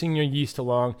coaxing your yeast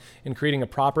along and creating a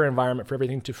proper environment for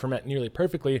everything to ferment nearly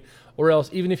perfectly. Or else,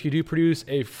 even if you do produce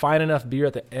a fine enough beer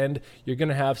at the end, you're going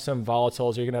to have some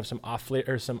volatiles, you're going to have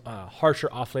some harsher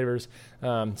off flavors,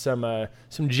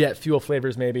 some jet fuel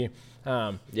flavors maybe.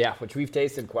 Which we've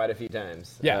tasted quite a few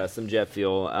times. Yeah. Some jet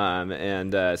fuel,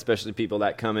 and especially people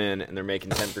that come in and they're making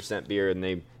 10% beer and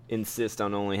they insist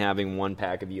on only having 1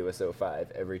 pack of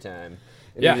USO5 every time.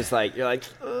 And you're like,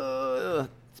 ugh,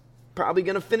 it's probably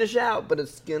gonna finish out, but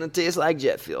it's gonna taste like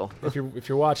jet fuel. If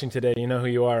you're watching today, you know who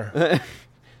you are.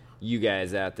 You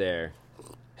guys out there,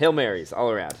 Hail Marys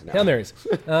all around. No. Hail Marys.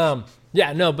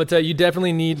 But you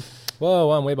definitely need.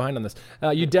 Whoa, I'm way behind on this.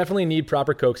 You definitely need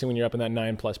proper coaxing when you're up in that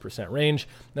 9+% range,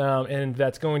 and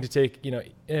that's going to take,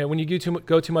 when you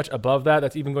go too much above that,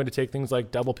 that's even going to take things like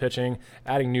double pitching,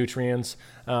 adding nutrients,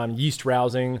 yeast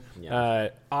rousing,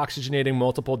 oxygenating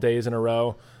multiple days in a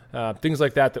row, things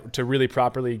like that to really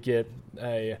properly get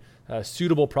a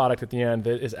suitable product at the end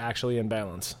that is actually in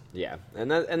balance. Yeah, and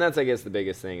that's I guess the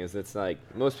biggest thing is it's like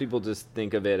most people just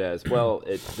think of it as, well,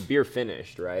 it's the beer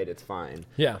finished, right? It's fine.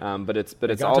 Yeah. But it's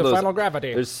all those final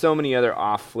gravity. There's so many other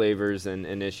off flavors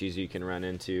and issues you can run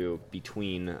into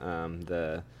between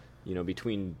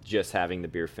between just having the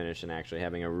beer finish and actually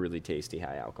having a really tasty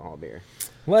high alcohol beer.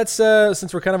 Let's,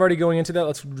 since we're kind of already going into that,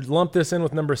 let's lump this in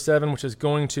with number 7, which is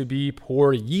going to be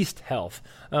poor yeast health.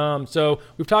 So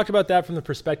we've talked about that from the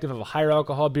perspective of a higher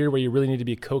alcohol beer where you really need to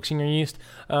be coaxing your yeast.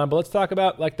 But let's talk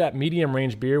about like that medium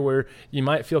range beer where you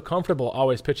might feel comfortable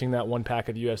always pitching that 1 pack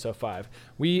of USO5.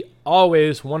 We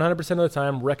always, 100% of the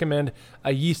time, recommend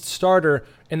a yeast starter.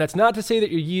 And that's not to say that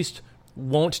your yeast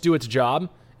won't do its job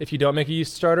if you don't make a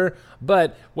yeast starter,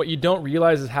 but what you don't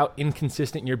realize is how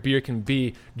inconsistent your beer can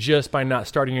be just by not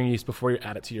starting your yeast before you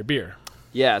add it to your beer.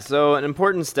 Yeah, so an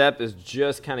important step is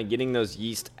just kind of getting those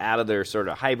yeast out of their sort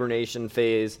of hibernation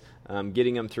phase,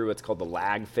 getting them through what's called the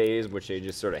lag phase, which they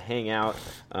just sort of hang out,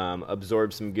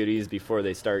 absorb some goodies before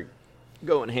they start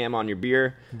going ham on your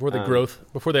beer. Before they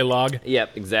before they log.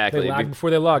 Yep, exactly. They lag before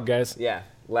they log, guys. Yeah,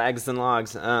 lags and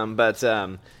logs.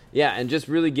 Yeah, and just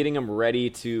really getting them ready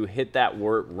to hit that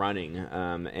wort running.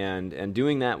 And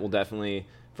doing that will definitely,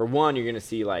 for one, you're going to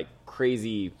see like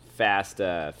crazy fast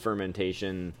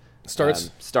fermentation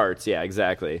starts, yeah,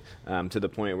 exactly. To the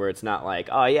point where it's not like,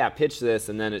 oh yeah, pitch this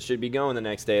and then it should be going the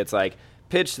next day. It's like,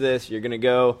 pitch this, you're going to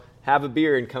go have a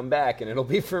beer and come back and it'll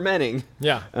be fermenting.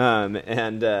 Yeah.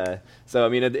 So I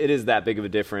mean, it is that big of a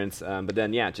difference. But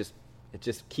then, yeah, it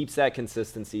just keeps that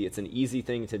consistency. It's an easy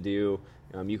thing to do.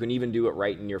 You can even do it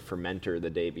right in your fermenter the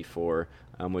day before,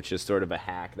 which is sort of a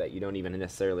hack that you don't even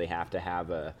necessarily have to have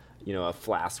a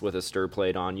flask with a stir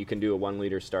plate on. You can do a 1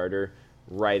 liter starter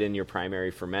right in your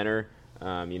primary fermenter.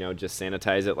 Just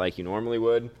sanitize it like you normally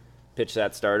would. Pitch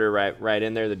that starter right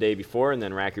in there the day before, and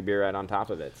then rack your beer right on top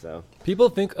of it. So people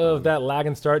think of that lag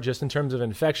and start just in terms of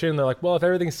infection. They're like, well, if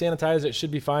everything's sanitized, it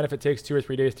should be fine if it takes 2 or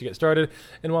 3 days to get started.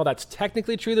 And while that's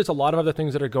technically true, there's a lot of other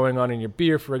things that are going on in your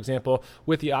beer. For example,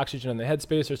 with the oxygen in the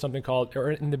headspace,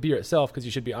 or in the beer itself, because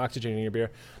you should be oxygenating your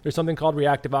beer, there's something called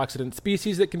reactive oxidant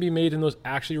species that can be made, and those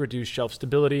actually reduce shelf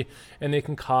stability, and they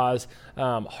can cause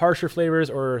harsher flavors,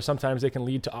 or sometimes they can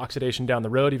lead to oxidation down the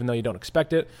road, even though you don't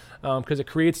expect it, because it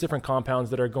creates different compounds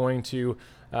that are going to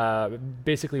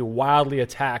basically wildly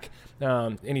attack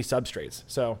any substrates.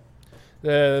 So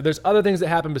there's other things that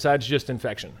happen besides just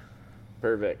infection.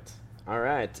 Perfect. All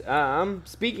right.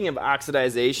 Speaking of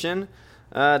oxidization,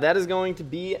 that is going to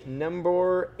be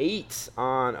number 8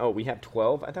 on... Oh, we have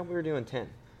 12? I thought we were doing 10.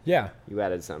 Yeah. You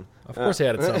added some. Of course I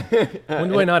added some. When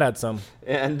do I not add some?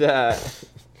 And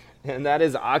that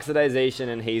is oxidization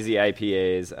in hazy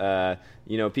IPAs.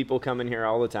 People come in here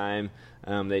all the time.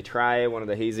 They try one of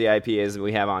the hazy IPAs that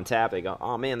we have on tap. They go,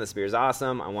 oh man, this beer's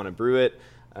awesome. I want to brew it.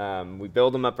 We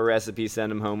build them up a recipe,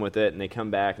 send them home with it, and they come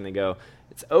back and they go,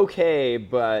 it's okay,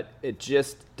 but it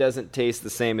just doesn't taste the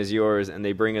same as yours. And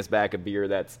they bring us back a beer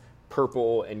that's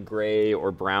purple and gray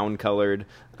or brown colored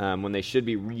when they should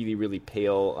be really, really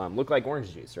pale, look like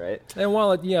orange juice, right? And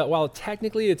while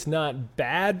technically it's not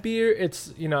bad beer,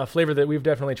 it's a flavor that we've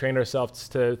definitely trained ourselves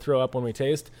to throw up when we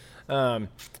taste. It's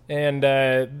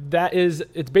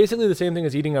basically the same thing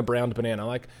as eating a browned banana.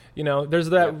 Like, there's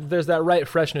that right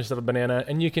freshness of a banana,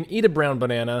 and you can eat a brown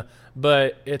banana,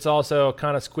 but it's also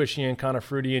kind of squishy and kind of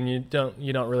fruity, and you don't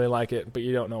really like it, but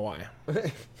you don't know why.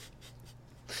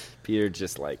 Peter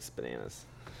just likes bananas.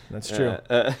 That's true.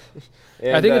 And,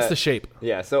 I think it's the shape.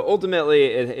 Yeah, so ultimately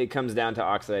it comes down to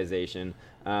oxidization.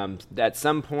 At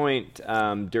some point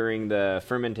during the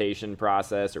fermentation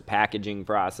process or packaging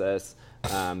process,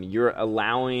 you're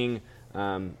allowing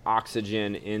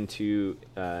oxygen into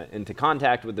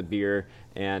contact with the beer,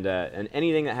 and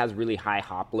anything that has really high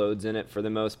hop loads in it, for the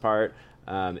most part,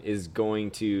 is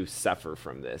going to suffer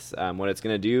from this. What it's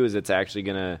going to do is it's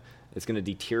going to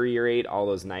deteriorate all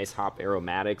those nice hop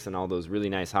aromatics and all those really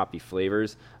nice hoppy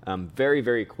flavors very,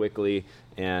 very quickly,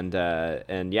 and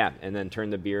then turn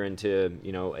the beer into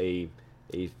a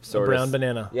sort brown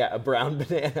banana. Yeah, a brown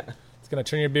banana. It's going to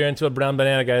turn your beer into a brown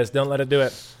banana, guys. Don't let it do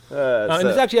it. And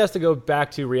this actually has to go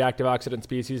back to reactive oxidant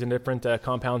species and different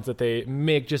compounds that they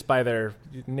make just by their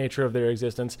nature of their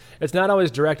existence. It's not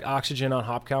always direct oxygen on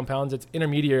hop compounds. It's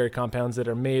intermediary compounds that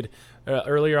are made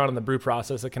earlier on in the brew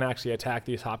process that can actually attack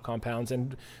these hop compounds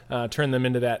and turn them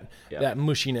into that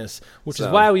mushiness, which is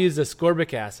why we use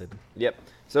ascorbic acid. Yep.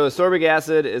 So ascorbic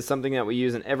acid is something that we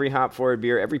use in every hop-forward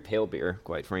beer, every pale beer,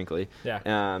 quite frankly.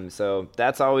 Yeah. So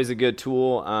that's always a good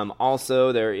tool.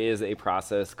 Also, there is a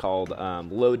process called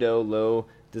low-DO,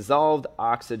 low-dissolved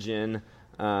oxygen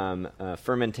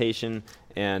fermentation,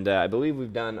 and I believe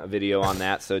we've done a video on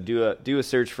that. So do a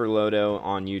search for low-DO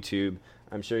on YouTube.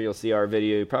 I'm sure you'll see our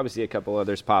video. You'll probably see a couple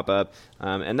others pop up.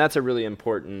 And that's a really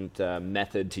important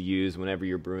method to use whenever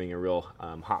you're brewing a real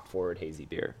hop-forward hazy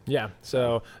beer. Yeah,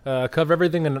 so cover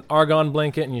everything in an argon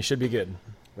blanket and you should be good.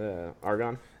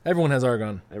 Argon? Everyone has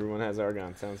argon. Everyone has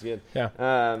argon. Sounds good. Yeah.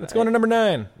 Let's go on to number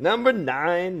 9. Number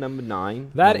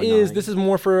nine. This is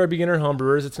more for beginner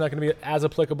homebrewers. It's not going to be as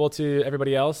applicable to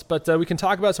everybody else, but we can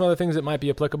talk about some other things that might be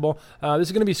applicable. This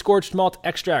is going to be scorched malt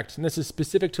extract, and this is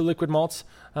specific to liquid malts.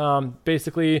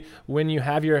 Basically, when you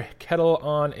have your kettle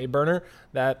on a burner,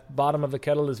 that bottom of the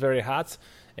kettle is very hot,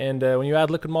 and when you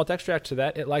add liquid malt extract to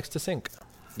that, it likes to sink.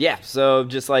 Yeah, so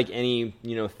just like any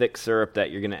thick syrup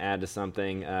that you're going to add to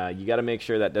something, you got to make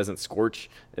sure that doesn't scorch.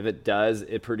 If it does,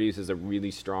 it produces a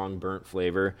really strong burnt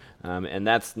flavor, and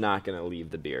that's not going to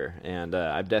leave the beer. And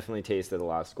I've definitely tasted a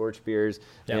lot of scorched beers,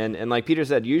 and like Peter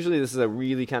said, usually this is a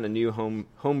really kind of new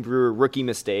home brewer rookie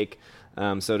mistake,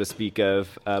 so to speak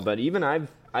of. But even I've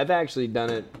actually done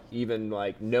it, even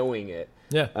like knowing it.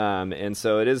 Yeah. And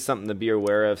so it is something to be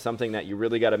aware of. Something that you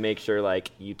really got to make sure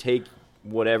like you take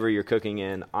whatever you're cooking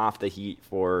in off the heat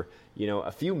for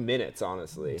a few minutes,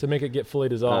 honestly, to make it get fully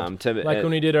dissolved. When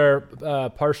we did our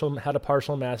partial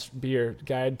mash beer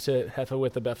guide to Heffa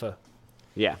with the Beffa.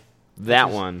 Yeah, that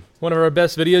one of our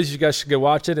best videos. You guys should go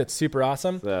watch it. It's super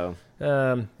awesome. So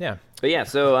yeah, but yeah,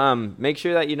 so make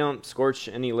sure that you don't scorch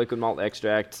any liquid malt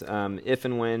extract if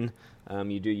and when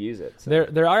you do use it. So.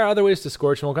 There are other ways to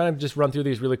scorch, and we'll kind of just run through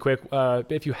these really quick.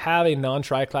 If you have a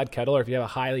non-triclad kettle, or if you have a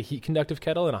highly heat-conductive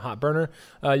kettle and a hot burner,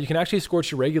 you can actually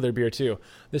scorch your regular beer too.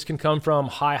 This can come from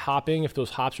high hopping. If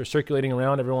those hops are circulating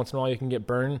around, every once in a while you can get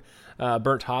burnt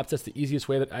hops. That's the easiest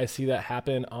way that I see that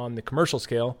happen on the commercial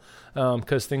scale,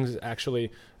 because things actually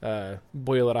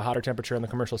boil at a hotter temperature on the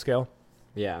commercial scale.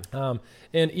 Yeah.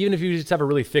 And even if you just have a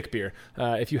really thick beer,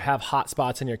 if you have hot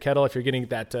spots in your kettle, if you're getting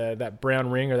that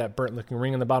brown ring or that burnt looking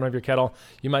ring in the bottom of your kettle,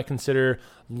 you might consider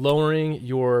lowering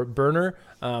your burner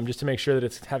just to make sure that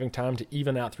it's having time to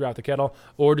even out throughout the kettle,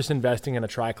 or just investing in a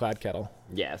triclad kettle.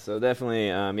 Yeah, so definitely,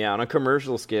 on a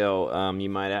commercial scale, you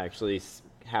might actually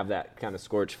have that kind of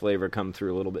scorch flavor come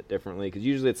through a little bit differently, because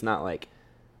usually it's not like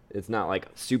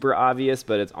super obvious,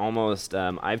 but it's almost,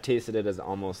 I've tasted it as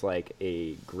almost like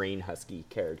a grain husky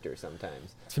character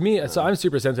sometimes. To me, so I'm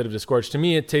super sensitive to scorch. To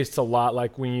me, it tastes a lot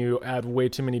like when you add way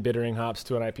too many bittering hops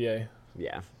to an IPA.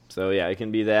 Yeah. So yeah, it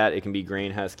can be that. It can be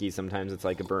grain husky. Sometimes it's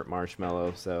like a burnt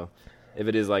marshmallow. So if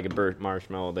it is like a burnt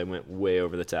marshmallow, they went way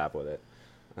over the top with it.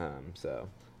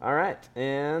 All right,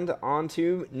 and on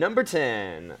to number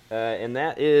 10, and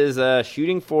that is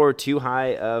shooting for too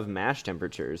high of mash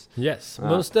temperatures. Yes,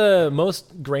 most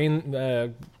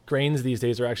grains these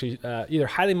days are actually either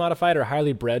highly modified or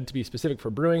highly bred to be specific for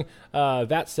brewing.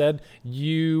 That said,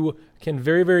 you can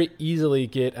very, very easily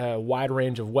get a wide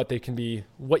range of what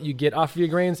you get off of your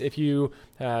grains if you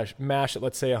mash at,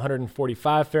 let's say,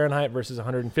 145 Fahrenheit versus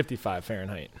 155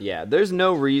 Fahrenheit. Yeah, there's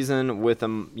no reason with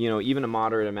even a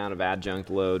moderate amount of adjunct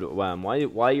load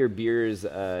why your beers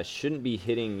shouldn't be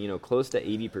hitting close to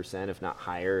 80%, if not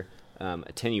higher,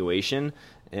 attenuation.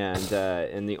 And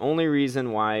the only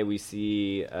reason why we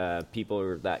see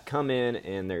people that come in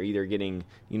and they're either getting,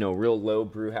 real low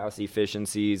brew house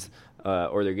efficiencies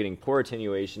or they're getting poor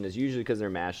attenuation is usually because their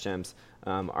mash temps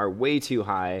are way too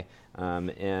high.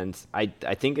 And I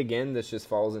think, again, this just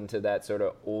falls into that sort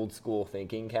of old school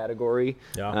thinking category.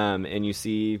 Yeah. And you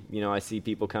see, I see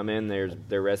people come in,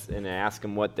 and I ask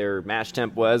them what their mash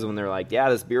temp was when they're like, yeah,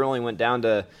 this beer only went down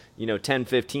to,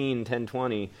 1015,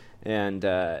 1020. And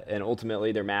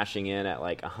ultimately they're mashing in at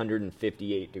like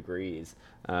 158 degrees,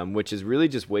 which is really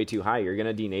just way too high. You're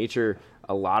going to denature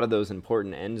a lot of those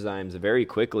important enzymes very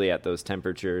quickly at those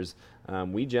temperatures.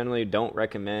 We generally don't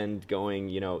recommend going,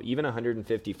 even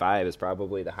 155 is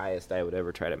probably the highest I would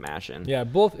ever try to mash in. Yeah,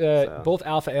 both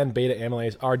alpha and beta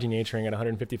amylase are denaturing at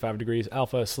 155 degrees.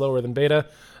 Alpha is slower than beta,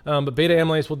 but beta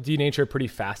amylase will denature pretty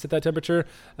fast at that temperature.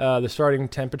 The starting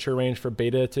temperature range for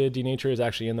beta to denature is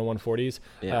actually in the 140s.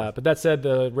 Yeah. But that said,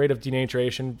 the rate of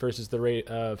denaturation versus the rate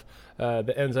of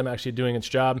the enzyme actually doing its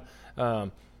job,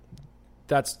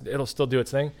 it'll still do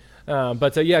its thing.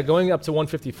 But going up to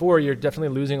 154, you're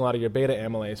definitely losing a lot of your beta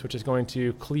amylase, which is going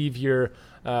to cleave your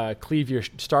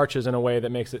starches in a way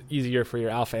that makes it easier for your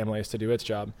alpha amylase to do its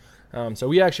job. So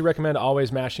we actually recommend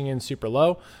always mashing in super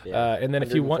low. Yeah. And then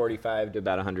if you want 145 to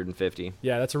about 150.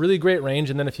 Yeah, that's a really great range.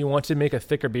 And then if you want to make a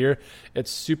thicker beer,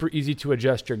 it's super easy to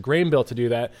adjust your grain bill to do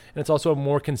that. And it's also a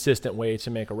more consistent way to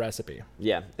make a recipe.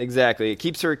 Yeah, exactly. It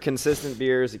keeps for consistent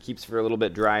beers. It keeps for a little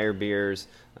bit drier beers,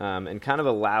 and kind of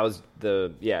allows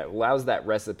that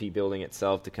recipe building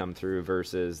itself to come through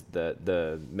versus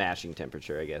the mashing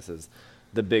temperature, I guess, is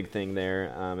the big thing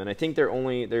there. And I think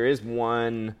there is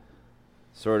one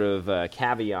sort of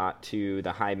caveat to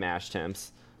the high mash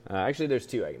temps. Actually, there's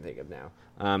two I can think of now.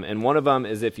 And one of them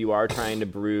is if you are trying to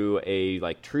brew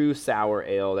a true sour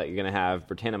ale that you're going to have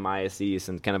Brettanomyces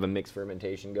and kind of a mixed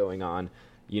fermentation going on,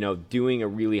 doing a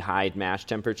really high mash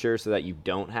temperature so that you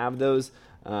don't have those,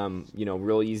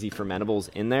 real easy fermentables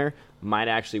in there might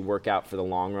actually work out for the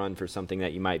long run for something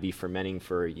that you might be fermenting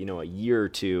for, a year or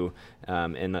two,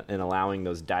 and allowing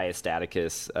those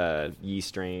diastaticus yeast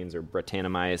strains or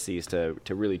Brettanomyces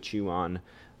to really chew on.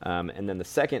 And then the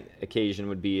second occasion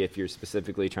would be if you're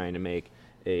specifically trying to make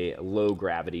a low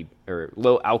gravity or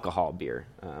low alcohol beer,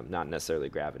 not necessarily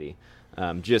gravity,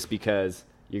 just because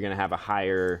you're going to have a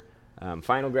higher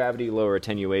final gravity, lower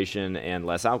attenuation, and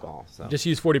less alcohol. So just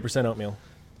use 40% oatmeal.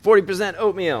 40%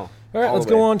 oatmeal. All right, let's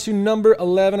go on to number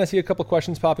 11. I see a couple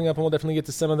questions popping up, and we'll definitely get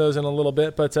to some of those in a little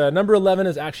bit. But number 11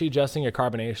 is actually adjusting your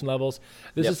carbonation levels.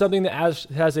 This is something that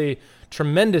has a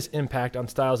tremendous impact on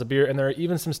styles of beer, and there are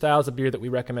even some styles of beer that we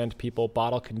recommend people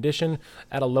bottle condition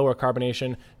at a lower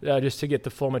carbonation just to get the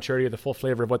full maturity or the full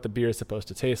flavor of what the beer is supposed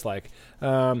to taste like.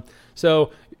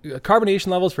 So carbonation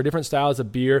levels for different styles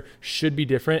of beer should be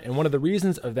different, and one of the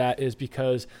reasons of that is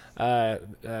because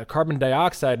carbon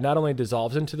dioxide not only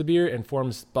dissolves into the beer and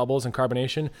forms bubbles and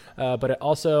carbonation, but it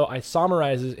also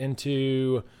isomerizes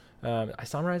into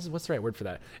what's the right word for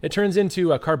that? It turns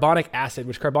into a carbonic acid,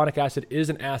 which carbonic acid is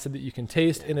an acid that you can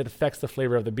taste, and it affects the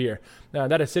flavor of the beer. Now,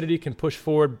 that acidity can push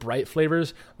forward bright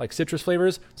flavors like citrus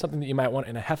flavors, something that you might want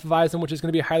in a Hefeweizen, which is going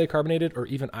to be highly carbonated, or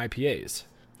even IPAs.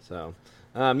 So,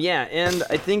 and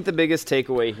I think the biggest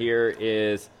takeaway here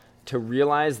is to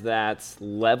realize that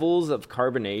levels of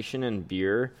carbonation in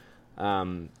beer,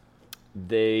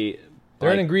 they're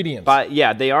an ingredient.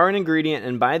 They are an ingredient,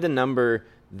 and by the number,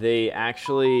 they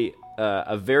actually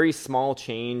a very small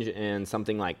change in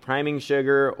something like priming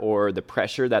sugar or the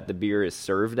pressure that the beer is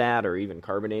served at or even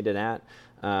carbonated at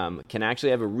can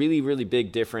actually have a really, really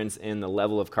big difference in the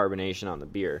level of carbonation on the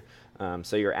beer.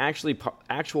 So your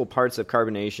actual parts of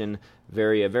carbonation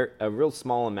vary a real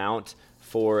small amount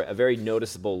for a very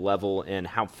noticeable level in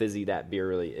how fizzy that beer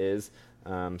really is.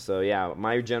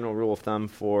 My general rule of thumb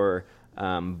for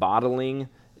bottling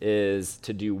is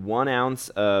to do 1 ounce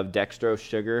of dextrose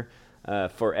sugar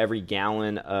for every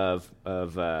gallon of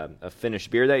a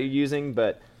finished beer that you're using,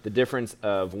 but the difference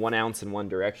of 1 ounce in one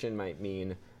direction might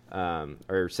mean,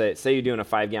 or say you're doing a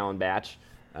 5-gallon batch,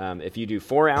 if you do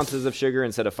 4 ounces of sugar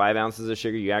instead of 5 ounces of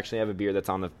sugar, you actually have a beer that's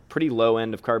on the pretty low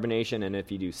end of carbonation, and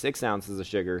if you do 6 ounces of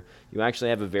sugar, you actually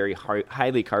have a very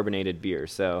highly carbonated beer.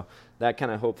 So that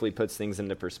kind of hopefully puts things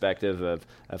into perspective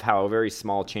of how a very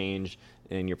small change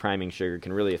in your priming sugar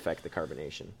can really affect the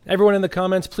carbonation. Everyone in the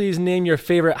comments, please name your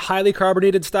favorite highly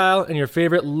carbonated style and your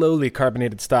favorite lowly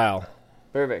carbonated style.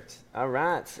 Perfect. All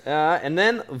right. And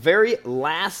then very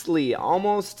lastly, on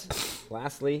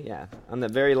the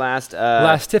very last.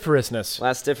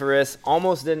 Lastiferousness.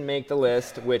 Almost didn't make the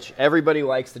list, which everybody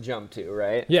likes to jump to,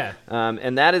 right? Yeah.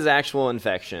 And that is actual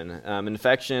infection.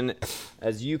 Infection,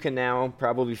 as you can now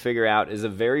probably figure out, is a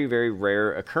very, very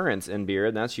rare occurrence in beer.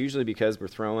 And that's usually because we're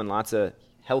throwing lots of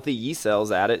healthy yeast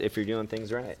cells at it if you're doing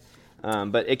things right.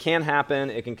 But it can happen.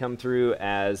 It can come through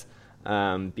as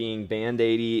being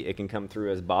Band-Aidy. It can come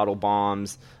through as bottle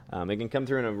bombs. It can come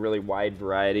through in a really wide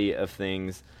variety of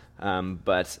things.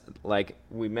 But like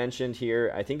we mentioned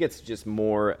here, I think it's just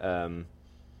more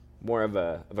of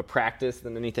a practice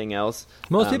than anything else.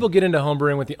 Most people get into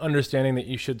homebrewing with the understanding that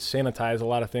you should sanitize a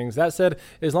lot of things. That said,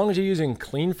 as long as you're using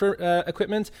clean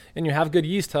equipment and you have good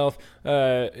yeast health,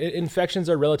 infections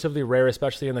are relatively rare,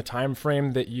 especially in the time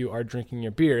frame that you are drinking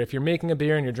your beer. If you're making a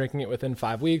beer and you're drinking it within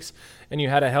 5 weeks and you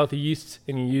had a healthy yeast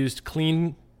and you used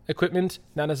clean equipment,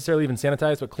 not necessarily even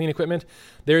sanitized, but clean equipment,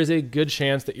 there is a good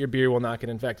chance that your beer will not get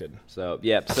infected. So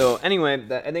anyway,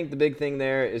 I think the big thing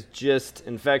there is just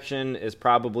infection is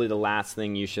probably the last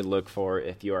thing you should look for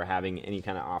if you are having any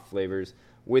kind of off flavors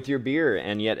with your beer,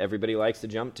 and yet everybody likes to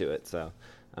jump to it. So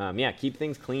keep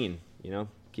things clean,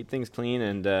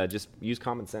 and just use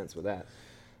common sense with that.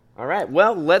 All right,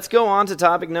 well, let's go on to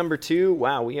topic number 2.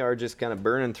 Wow, we are just kind of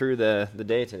burning through the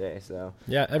day today. So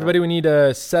yeah, everybody, we need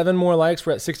 7 more likes.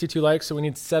 We're at 62 likes, so we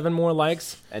need 7 more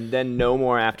likes. And then no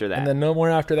more after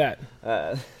that.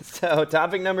 So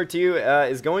topic number 2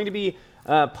 is going to be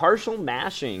partial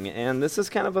mashing, and this is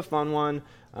kind of a fun one.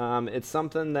 It's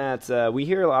something that we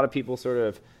hear a lot of people sort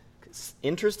of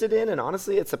interested in, and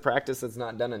honestly, it's a practice that's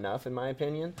not done enough, in my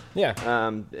opinion. Yeah.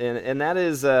 And that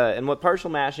is, and what partial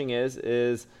mashing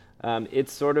is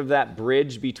it's sort of that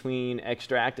bridge between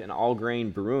extract and all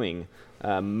grain brewing.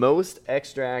 Most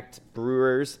extract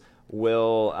brewers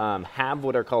will have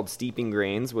what are called steeping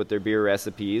grains with their beer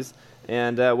recipes,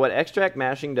 and what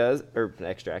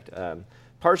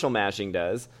partial mashing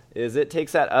does is it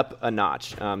takes that up a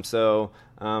notch. To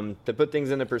put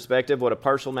things into perspective, what a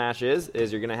partial mash is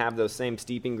you're going to have those same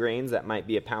steeping grains that might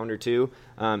be a pound or two,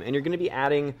 and you're going to be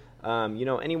adding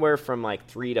anywhere from like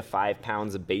 3 to 5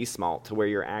 pounds of base malt to where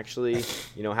you're actually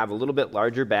have a little bit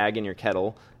larger bag in your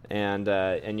kettle, and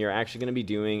you're actually going to be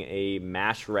doing a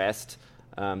mash rest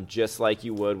just like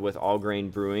you would with all grain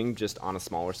brewing, just on a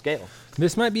smaller scale.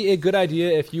 This might be a good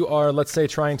idea if you are, let's say,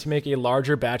 trying to make a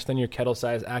larger batch than your kettle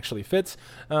size actually fits.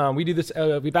 We do this.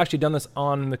 We've actually done this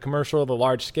on the commercial, the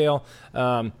large scale,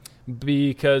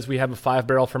 because we have a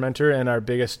 5-barrel fermenter and our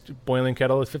biggest boiling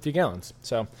kettle is 50 gallons.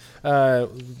 So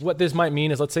what this might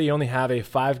mean is, let's say you only have a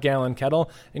 5-gallon kettle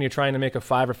and you're trying to make a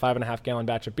 5 or 5.5 gallon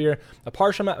batch of beer. A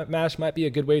partial mash might be a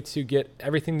good way to get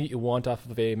everything that you want off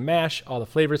of a mash, all the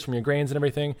flavors from your grains and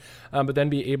everything, but then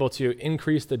be able to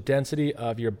increase the density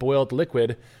of your boiled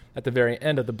liquid at the very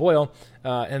end of the boil,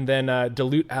 and then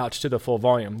dilute out to the full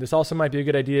volume. This also might be a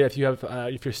good idea if you have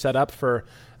if you're set up for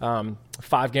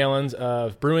 5 gallons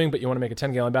of brewing, but you want to make a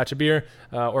 10-gallon batch of beer,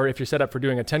 or if you're set up for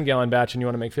doing a 10-gallon batch and you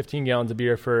want to make 15 gallons of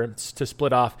beer to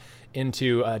split off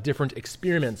into different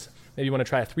experiments. Maybe you want to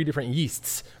try 3 different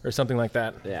yeasts or something like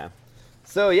that. Yeah.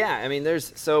 So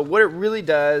what it really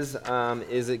does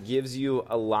is it gives you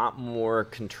a lot more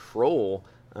control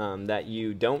that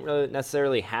you don't really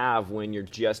necessarily have when you're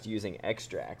just using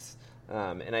extracts.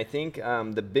 And I think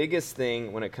the biggest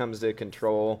thing when it comes to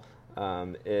control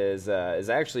is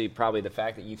actually probably the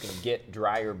fact that you can get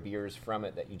drier beers from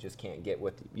it that you just can't get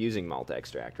with using malt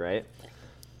extract, right?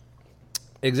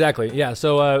 Exactly, yeah.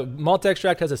 So malt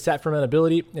extract has a set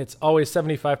fermentability. It's always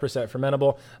 75%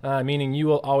 fermentable, meaning you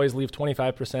will always leave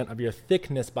 25% of your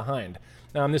thickness behind.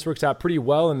 This works out pretty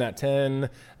well in that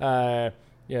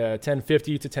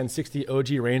 1050 to 1060 OG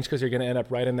range, because you're going to end up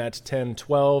right in that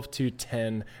 1012 to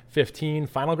 1015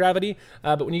 final gravity.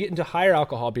 But when you get into higher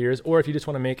alcohol beers, or if you just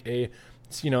want to make a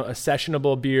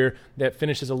sessionable beer that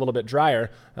finishes a little bit drier,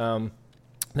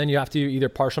 then you have to either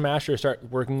partial mash or start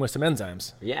working with some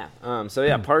enzymes. Yeah.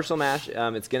 Partial mash,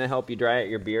 it's going to help you dry out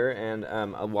your beer, and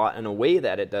a way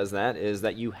that it does that is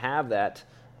that you have that,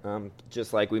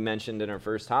 just like we mentioned in our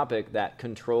first topic, that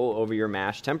control over your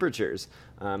mash temperatures.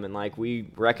 And like we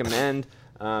recommend,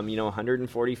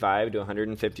 145 to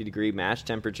 150 degree mash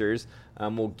temperatures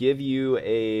will give you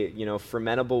a,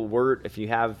 fermentable wort, if you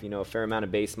have, a fair amount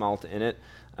of base malt in it,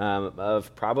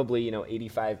 of probably,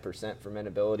 85%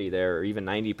 fermentability there, or even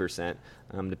 90%,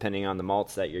 depending on the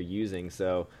malts that you're using.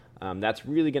 So that's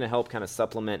really going to help kind of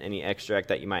supplement any extract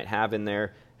that you might have in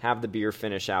there, have the beer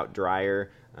finish out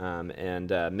drier, and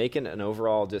make it an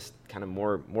overall just kind of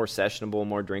more sessionable,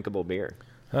 more drinkable beer.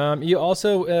 You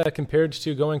also, compared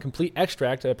to going complete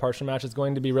extract, a partial mash is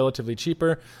going to be relatively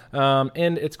cheaper,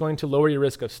 and it's going to lower your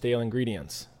risk of stale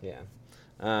ingredients. Yeah.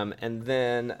 And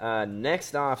then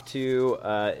next off too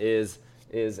is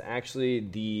actually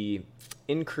the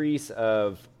increase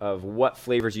of what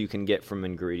flavors you can get from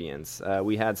ingredients.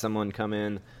 We had someone come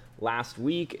in last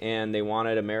week and they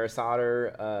wanted a Maris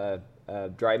Otter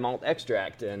dry malt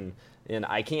extract, and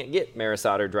I can't get Maris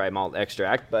Otter dry malt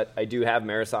extract, but I do have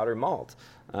Maris Otter malt.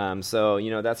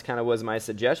 So that's kind of was my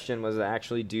suggestion, was to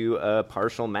actually do a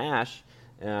partial mash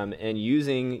and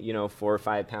using 4 or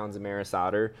 5 pounds of Maris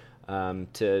Otter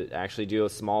to actually do a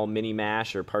small mini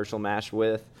mash or partial mash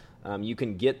with. You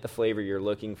can get the flavor you're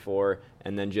looking for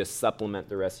and then just supplement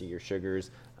the rest of your sugars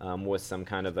with some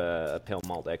kind of a pale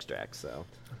malt extract. So,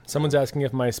 someone's asking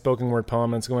if my spoken word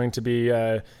poem is going to be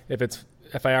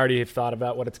if I already have thought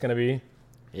about what it's going to be.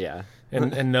 Yeah.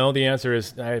 And no, the answer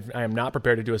is I am not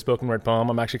prepared to do a spoken word poem.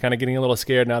 I'm actually kind of getting a little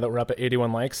scared now that we're up at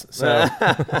 81 likes. So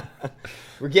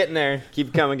we're getting there. Keep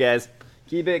it coming, guys.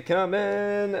 Keep it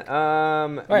coming.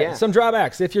 All right, some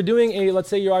drawbacks. If you're doing let's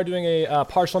say you are doing a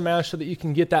partial mash so that you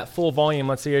can get that full volume.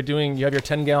 Let's say you have your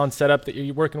 10-gallon setup that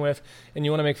you're working with, and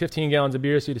you want to make 15 gallons of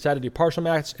beer, so you decide to do partial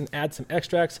mash and add some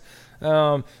extracts.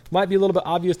 Might be a little bit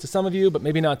obvious to some of you, but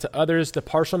maybe not to others. The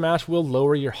partial mash will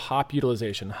lower your hop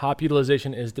utilization. Hop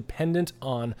utilization is dependent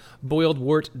on boiled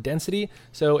wort density.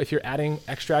 So if you're adding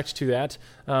extract to that,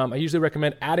 I usually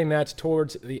recommend adding that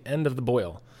towards the end of the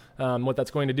boil. What that's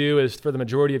going to do is for the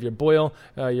majority of your boil,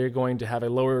 you're going to have a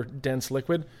lower dense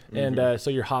liquid. Mm-hmm. And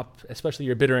so your hop, especially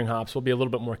your bittering hops, will be a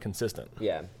little bit more consistent.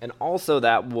 Yeah, and also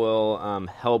that will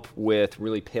help with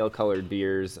really pale colored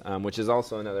beers, which is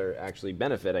also another actually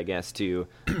benefit, I guess, to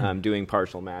doing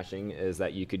partial mashing, is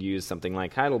that you could use something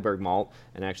like Heidelberg malt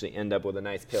and actually end up with a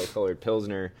nice pale colored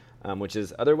Pilsner, which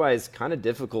is otherwise kind of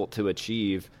difficult to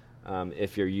achieve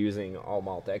if you're using all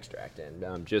malt extract,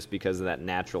 and just because of that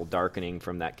natural darkening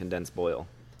from that condensed boil.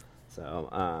 So,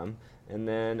 and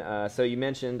then, so you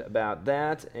mentioned about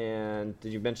that, and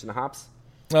did you mention the hops?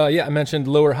 Yeah, I mentioned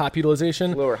lower hop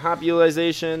utilization. Lower hop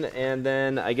utilization, and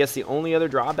then I guess the only other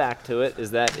drawback to it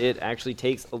is that it actually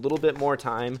takes a little bit more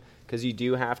time, because you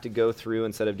do have to go through,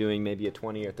 instead of doing maybe a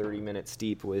 20 or 30 minute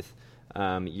steep with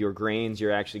your grains,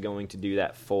 you're actually going to do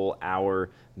that full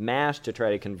hour mash to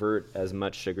try to convert as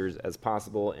much sugars as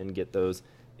possible and get those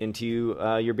into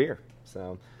your beer.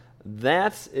 So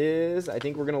that is, I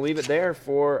think we're going to leave it there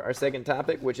for our second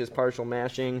topic, which is partial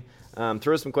mashing.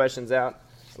 Throw some questions out.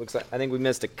 Looks like I think we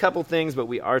missed a couple things, but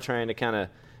we are trying to kind of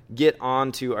get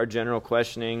on to our general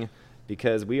questioning,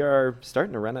 because we are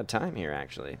starting to run out of time here,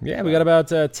 actually. Yeah, we got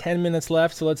about 10 minutes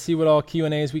left, so let's see what all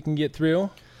Q&As we can get through.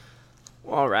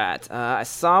 All right. I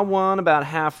saw one about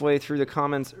halfway through the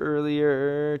comments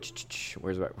earlier.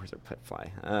 Where's our pet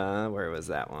fly? Where was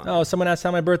that one? Oh, someone asked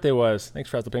how my birthday was. Thanks,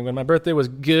 Frazzle Penguin. My birthday was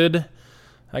good.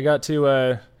 I got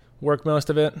to work most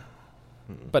of it,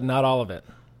 but not all of it.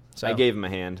 So I gave him a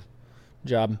hand.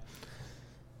 Job.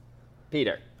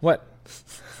 Peter. What?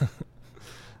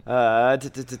 We're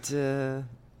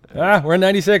in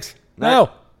 96. No.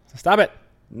 Stop it.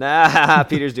 Nah,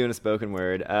 Peter's doing a spoken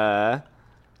word.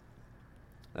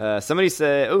 Somebody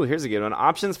said, oh, here's a good one.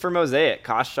 Options for Mosaic.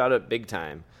 Cost shot up big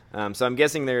time. So I'm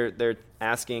guessing they're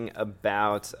asking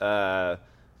about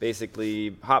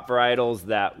basically hop varietals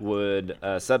that would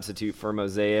substitute for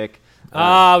Mosaic.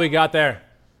 We got there.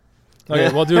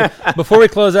 Okay, we'll do, before we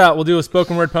close out, we'll do a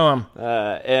spoken word poem.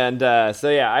 So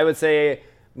yeah, I would say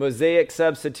Mosaic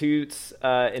substitutes,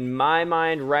 in my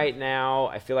mind right now,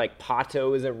 I feel like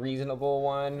Pato is a reasonable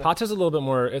one. Pato's a little bit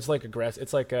more, it's like aggressive.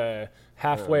 It's like a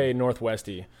halfway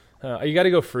northwesty. You got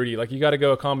to go fruity. Like you got to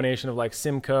go a combination of like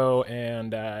Simcoe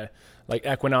and like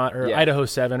Equinaut or Idaho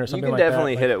 7 or something like that. You can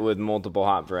definitely hit it with multiple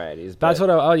hop varieties. That's what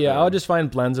I'll just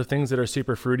find blends of things that are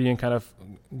super fruity and kind of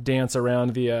dance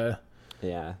around the...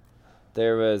 Yeah.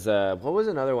 There was what was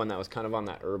another one that was kind of on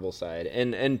that herbal side,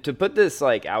 and to put this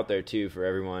like out there too for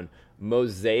everyone,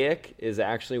 Mosaic is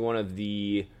actually one of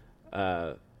the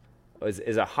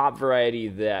is a hop variety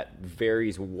that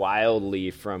varies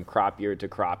wildly from crop year to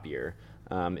crop year.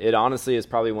 It honestly is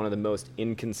probably one of the most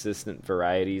inconsistent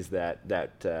varieties that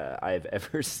I've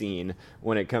ever seen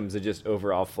when it comes to just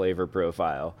overall flavor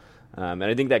profile, and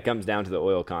I think that comes down to the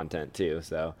oil content too.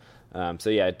 So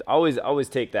yeah, always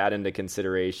take that into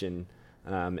consideration.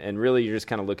 And really, you're just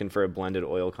kind of looking for a blended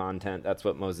oil content. That's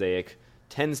what Mosaic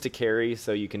tends to carry,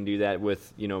 so you can do that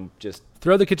with, just...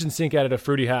 Throw the kitchen sink at it of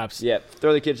fruity hops. Yep,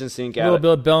 throw the kitchen sink at it. A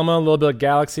little bit of Belma, a little bit of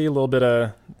Galaxy, a little bit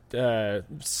of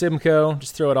Simcoe.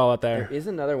 Just throw it all out there. There is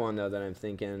another one, though, that I'm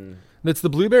thinking... It's the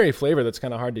blueberry flavor that's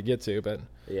kind of hard to get to, but...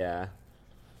 Yeah.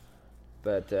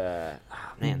 But,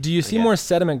 man. Do you see more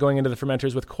sediment going into the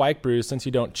fermenters with Quake brews since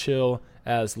you don't chill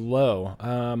as low?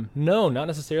 No, not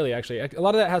necessarily, actually. A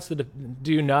lot of that has to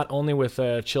do not only with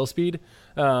chill speed,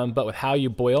 but with how you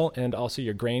boil and also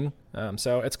your grain.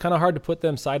 So it's kind of hard to put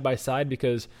them side by side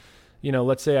because,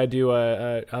 let's say I do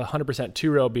a 100%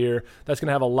 two-row beer, that's going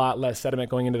to have a lot less sediment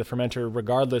going into the fermenter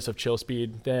regardless of chill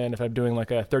speed than if I'm doing like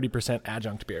a 30%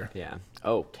 adjunct beer. Yeah.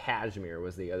 Oh, Cashmere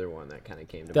was the other one that kind of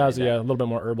came to mind. That was, a little bit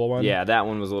more herbal one. Yeah, that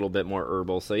one was a little bit more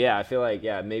herbal. So, yeah, I feel like,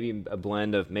 maybe a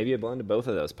blend of both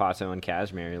of those, Pato and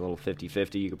Cashmere, a little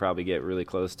 50-50. You could probably get really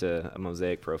close to a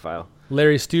Mosaic profile.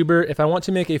 Larry Stuber, if I want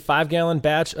to make a 5-gallon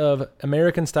batch of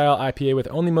American-style IPA with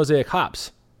only Mosaic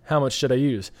hops, how much should I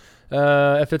use?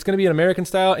 If it's going to be an American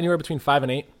style, anywhere between 5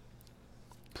 and 8.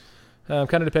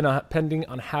 Kind of depending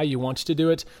on how you want to do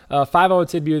it. 5, I would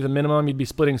say, would be the minimum. You'd be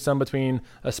splitting some between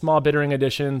a small bittering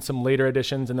addition, some later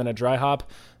additions, and then a dry hop.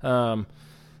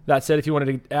 That said, if you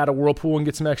wanted to add a whirlpool and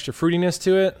get some extra fruitiness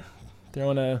to it, they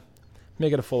want to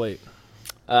make it a full 8.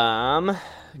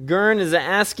 Gurn is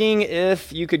asking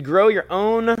if you could grow your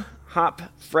own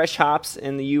fresh hops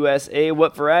in the USA.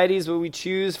 What varieties will we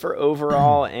choose for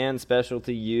overall and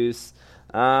specialty use?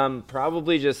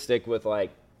 Probably just stick with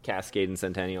like Cascade and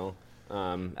Centennial.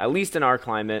 At least in our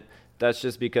climate, that's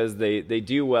just because they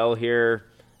do well here.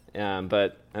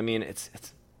 But I mean, it's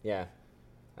I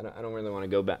don't really want to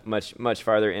go back much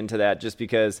farther into that, just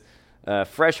because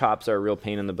fresh hops are a real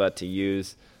pain in the butt to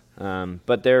use.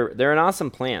 But they're an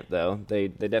awesome plant, though. They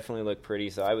definitely look pretty,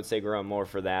 so I would say grow more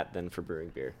for that than for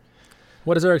brewing beer.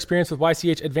 What is our experience with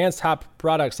YCH advanced hop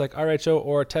products like RHO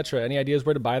or Tetra? Any ideas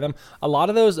where to buy them? A lot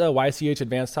of those YCH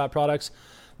advanced hop products,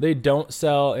 they don't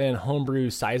sell in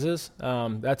homebrew sizes.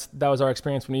 That was our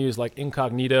experience when we used like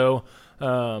Incognito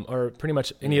or pretty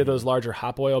much any of those larger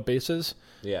hop oil bases.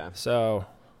 Yeah. So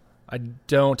I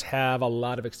don't have a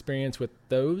lot of experience with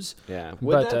those. Yeah.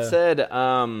 With that said,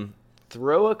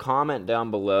 throw a comment down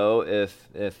below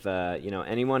if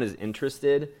anyone is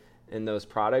interested in those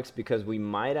products, because we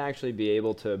might actually be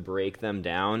able to break them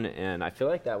down, and I feel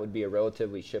like that would be a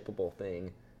relatively shippable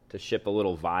thing to ship a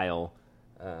little vial,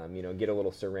 get a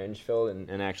little syringe filled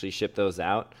and actually ship those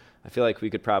out. I feel like we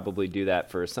could probably do that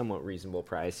for a somewhat reasonable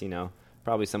price,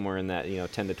 probably somewhere in that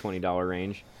 $10 to $20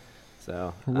 range.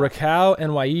 So Raquel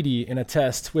and Waidi in a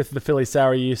test with the Philly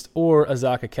sour yeast or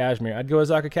Azacca Cashmere. I'd go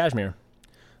Azacca Cashmere.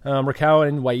 Raquel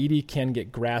and Waidi can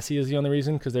get grassy is the only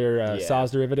reason, because they're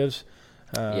Saz derivatives.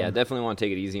 Definitely want to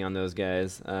take it easy on those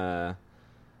guys.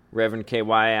 Reverend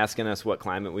KY asking us what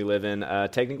climate we live in.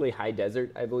 Technically high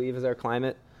desert, I believe, is our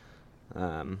climate. Is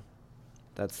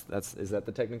that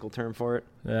the technical term for it?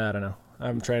 Yeah, I don't know.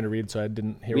 I'm trying to read, so I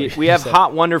didn't hear. We have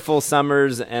hot, wonderful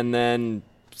summers and then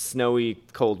snowy,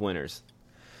 cold winters.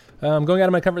 Going out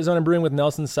of my comfort zone and brewing with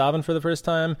Nelson Sauvin for the first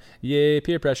time. Yay,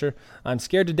 peer pressure. I'm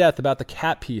scared to death about the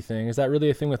cat pee thing. Is that really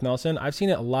a thing with Nelson? I've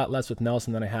seen it a lot less with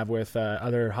Nelson than I have with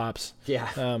other hops. Yeah.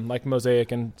 Like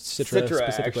Mosaic and Citra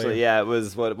specifically. Actually, yeah, it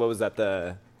was, what was that,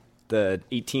 the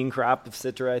 18 crop of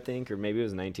Citra, I think, or maybe it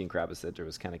was 19 crop of Citra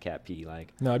was kind of cat pee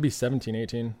like. No, it'd be 17,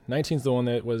 18. 19's the one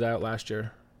that was out last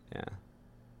year. Yeah.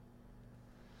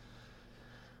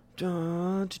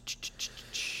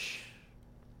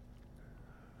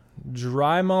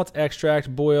 Dry malt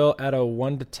extract boil at a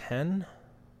 1 to 10?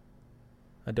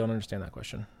 I don't understand that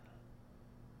question.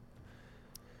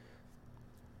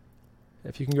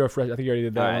 If you can go fresh, I think you already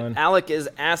did that one. Alec is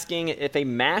asking if a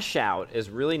mash out is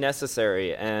really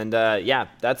necessary. And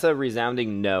that's a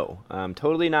resounding no.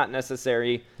 Totally not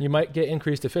necessary. You might get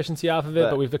increased efficiency off of it,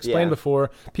 but we've explained before.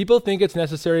 People think it's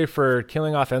necessary for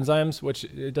killing off enzymes, which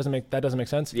doesn't make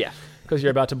sense. Yeah. Because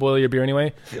you're about to boil your beer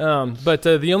anyway. But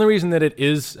the only reason that it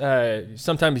is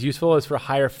sometimes useful is for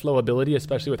higher flowability,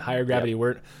 especially with higher gravity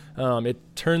wort. It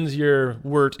turns your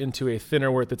wort into a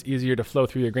thinner wort that's easier to flow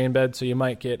through your grain bed, so you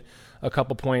might get a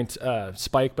couple point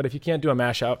spike, but if you can't do a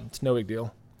mash out, it's no big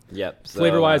deal. Yep. So,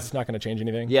 flavor wise, it's not going to change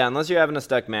anything. Yeah, unless you're having a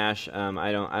stuck mash,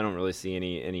 I don't really see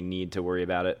any need to worry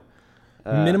about it.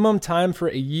 Minimum time for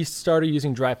a yeast starter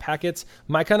using dry packets.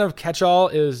 My kind of catch-all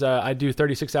is I do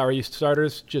 36-hour yeast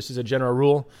starters just as a general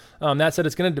rule. That said,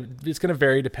 it's gonna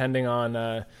vary depending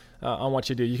on what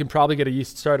you do. You can probably get a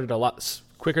yeast started a lot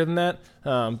quicker than that,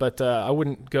 but I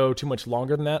wouldn't go too much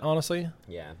longer than that, honestly.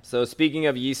 Yeah. So speaking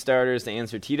of yeast starters, to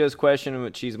answer Tito's question,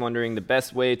 which she's wondering the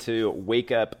best way to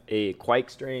wake up a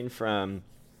quake strain from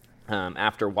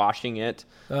after washing it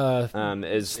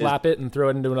is slap it and throw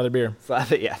it into another beer.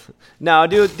 Slap it, yeah. No,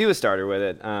 do a starter with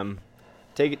it.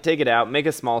 Take it out, make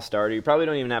a small starter. You probably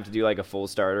don't even have to do like a full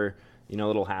starter, a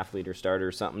little half-liter starter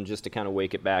or something, just to kind of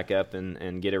wake it back up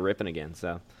and get it ripping again.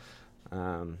 So.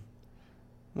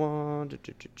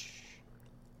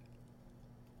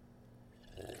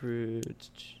 Fruit.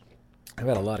 I've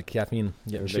had a lot of caffeine.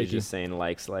 Getting Everybody's shaky. just saying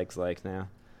likes now.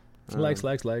 Likes.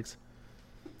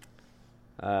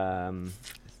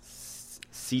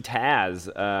 C-Taz,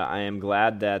 I am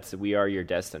glad that we are your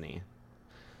destiny.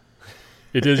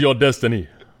 It is your destiny.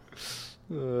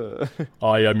 I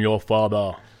am your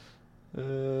father.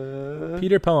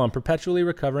 Peter Poem, perpetually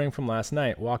recovering from last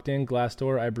night. Walked in, glass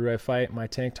door, I brew, I fight. My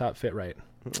tank top fit right.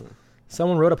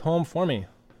 Someone wrote a poem for me.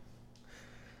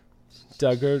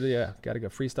 Doug, yeah, gotta go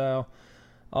freestyle.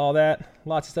 All that.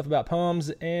 Lots of stuff about poems.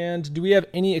 And do we have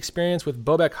any experience with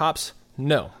Bobek hops?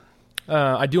 No.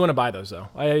 I do want to buy those, though.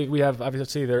 We have,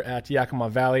 obviously, they're at Yakima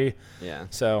Valley. Yeah.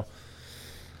 So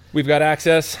we've got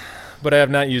access, but I have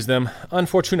not used them,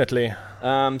 unfortunately.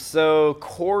 So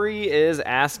Corey is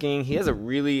asking, he has a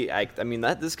really,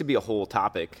 this could be a whole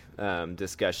topic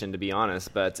discussion, to be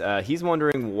honest, but he's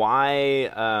wondering why,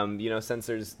 since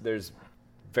there's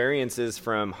variances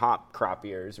from hop crop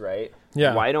years, right?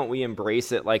 Yeah. Why don't we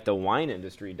embrace it like the wine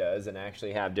industry does and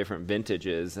actually have different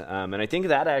vintages? And I think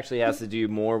that actually has to do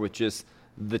more with just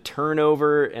the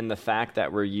turnover and the fact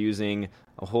that we're using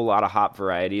a whole lot of hop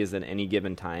varieties at any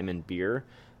given time in beer.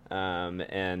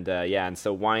 And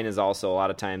so wine is also a lot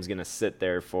of times going to sit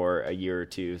there for a year or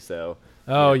two. So.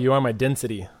 You are my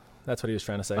density. That's what he was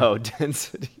trying to say. Oh,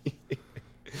 density.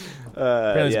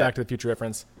 Apparently it's Back to the Future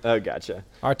reference. Oh, gotcha.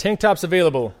 Are tank tops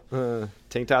available?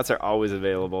 Tank tops are always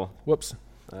available. Whoops.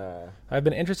 I've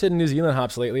been interested in New Zealand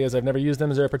hops lately as I've never used them.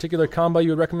 Is there a particular combo you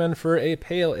would recommend for a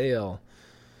pale ale?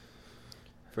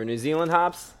 For New Zealand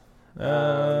hops?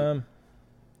 Any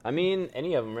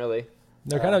of them really.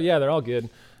 They're they're all good.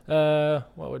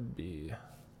 What would be?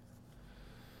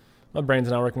 My brain's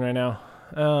not working right now.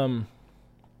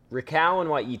 Ricau and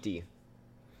Waiti.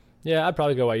 Yeah, I'd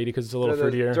probably go Waiti because it's a little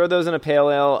fruitier. Throw those in a pale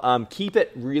ale. Keep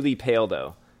it really pale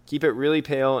though. Keep it really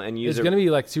pale and use it. It's gonna be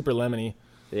like super lemony.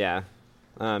 Yeah.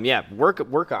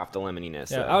 Work off the lemoniness.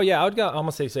 Yeah. Oh yeah, I would go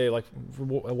almost say like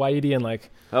Waiti and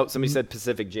like. Oh, somebody said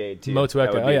Pacific Jade too.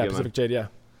 Motueka. Oh yeah, Pacific Jade. Yeah.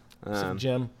 Pacific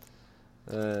Gem.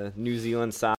 New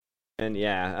Zealand style. And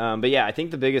I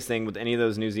think the biggest thing with any of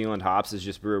those New Zealand hops is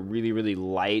just we're really, really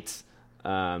light.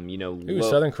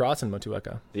 Southern Cross and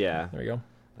Motueka. Yeah. There you go.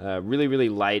 Really, really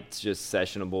light, just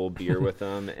sessionable beer with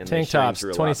them. And tank tops,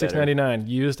 $26.99.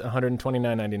 Used,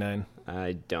 $129.99.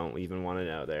 I don't even want to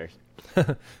know there.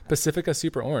 Pacifica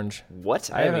Super Orange.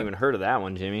 What? I haven't even heard of that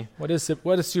one, Jimmy. What is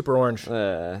Super Orange?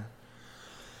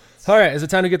 All right, is it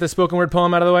time to get the spoken word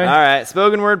poem out of the way? All right,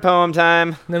 spoken word poem time.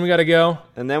 And then we got to go.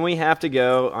 And then we have to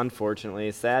go,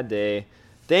 unfortunately. Sad day.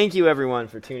 Thank you, everyone,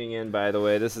 for tuning in, by the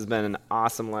way. This has been an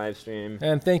awesome live stream.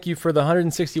 And thank you for the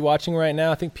 160 watching right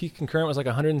now. I think peak concurrent was like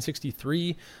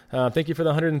 163. Thank you for the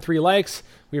 103 likes.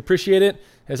 We appreciate it,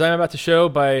 as I'm about to show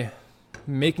by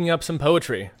making up some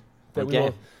poetry that we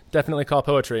will definitely call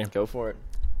poetry. Go for it.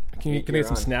 Can you get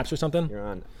some snaps or something? You're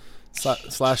on.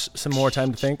 Slash some more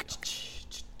time to think.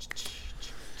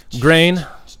 Grain,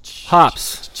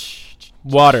 hops,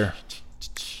 water.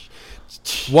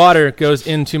 Water goes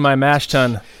into my mash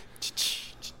tun.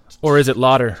 Or is it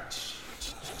lauder?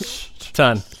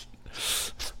 Ton.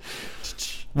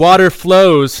 Water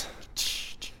flows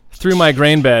through my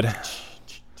grain bed.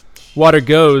 Water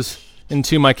goes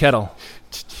into my kettle.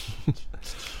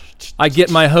 I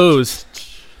get my hose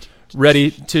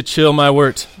ready to chill my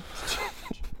wort.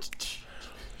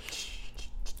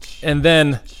 And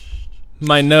then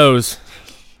my nose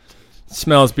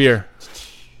smells beer.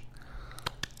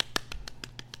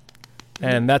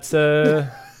 And that's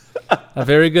a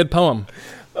very good poem.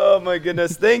 Oh, my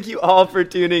goodness. Thank you all for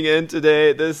tuning in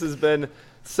today. This has been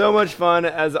so much fun,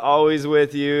 as always,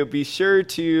 with you. Be sure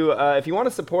to, if you want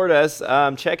to support us,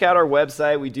 check out our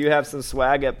website. We do have some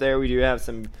swag up there. We do have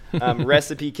some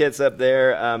recipe kits up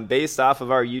there. Based off of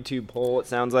our YouTube poll, it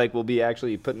sounds like we'll be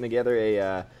actually putting together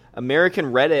a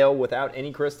American Red Ale without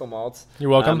any crystal malts. You're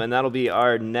welcome. And that'll be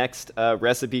our next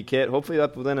recipe kit, hopefully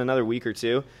up within another week or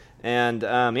two. And,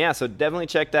 so definitely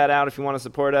check that out if you want to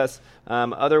support us.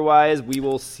 Otherwise, we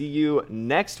will see you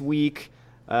next week.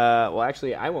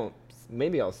 Actually, I won't.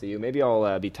 Maybe I'll see you. Maybe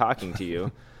I'll be talking to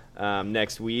you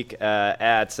next week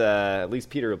at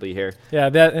least Peter will be here. Yeah,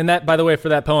 that, by the way, for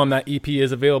that poem, that EP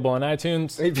is available on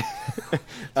iTunes.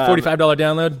 $45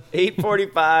 download.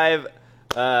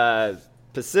 $8:45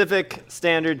 Pacific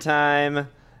Standard Time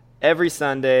every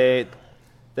Sunday.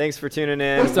 Thanks for tuning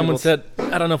in. Someone said,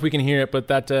 I don't know if we can hear it, but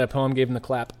that poem gave him the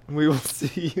clap. We will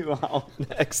see you all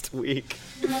next week.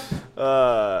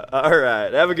 All right.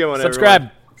 Have a good one, Subscribe.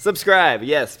 Everyone. Subscribe.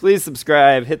 Yes, please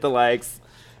subscribe. Hit the likes.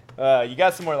 You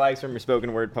got some more likes from your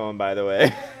spoken word poem, by the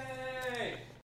way.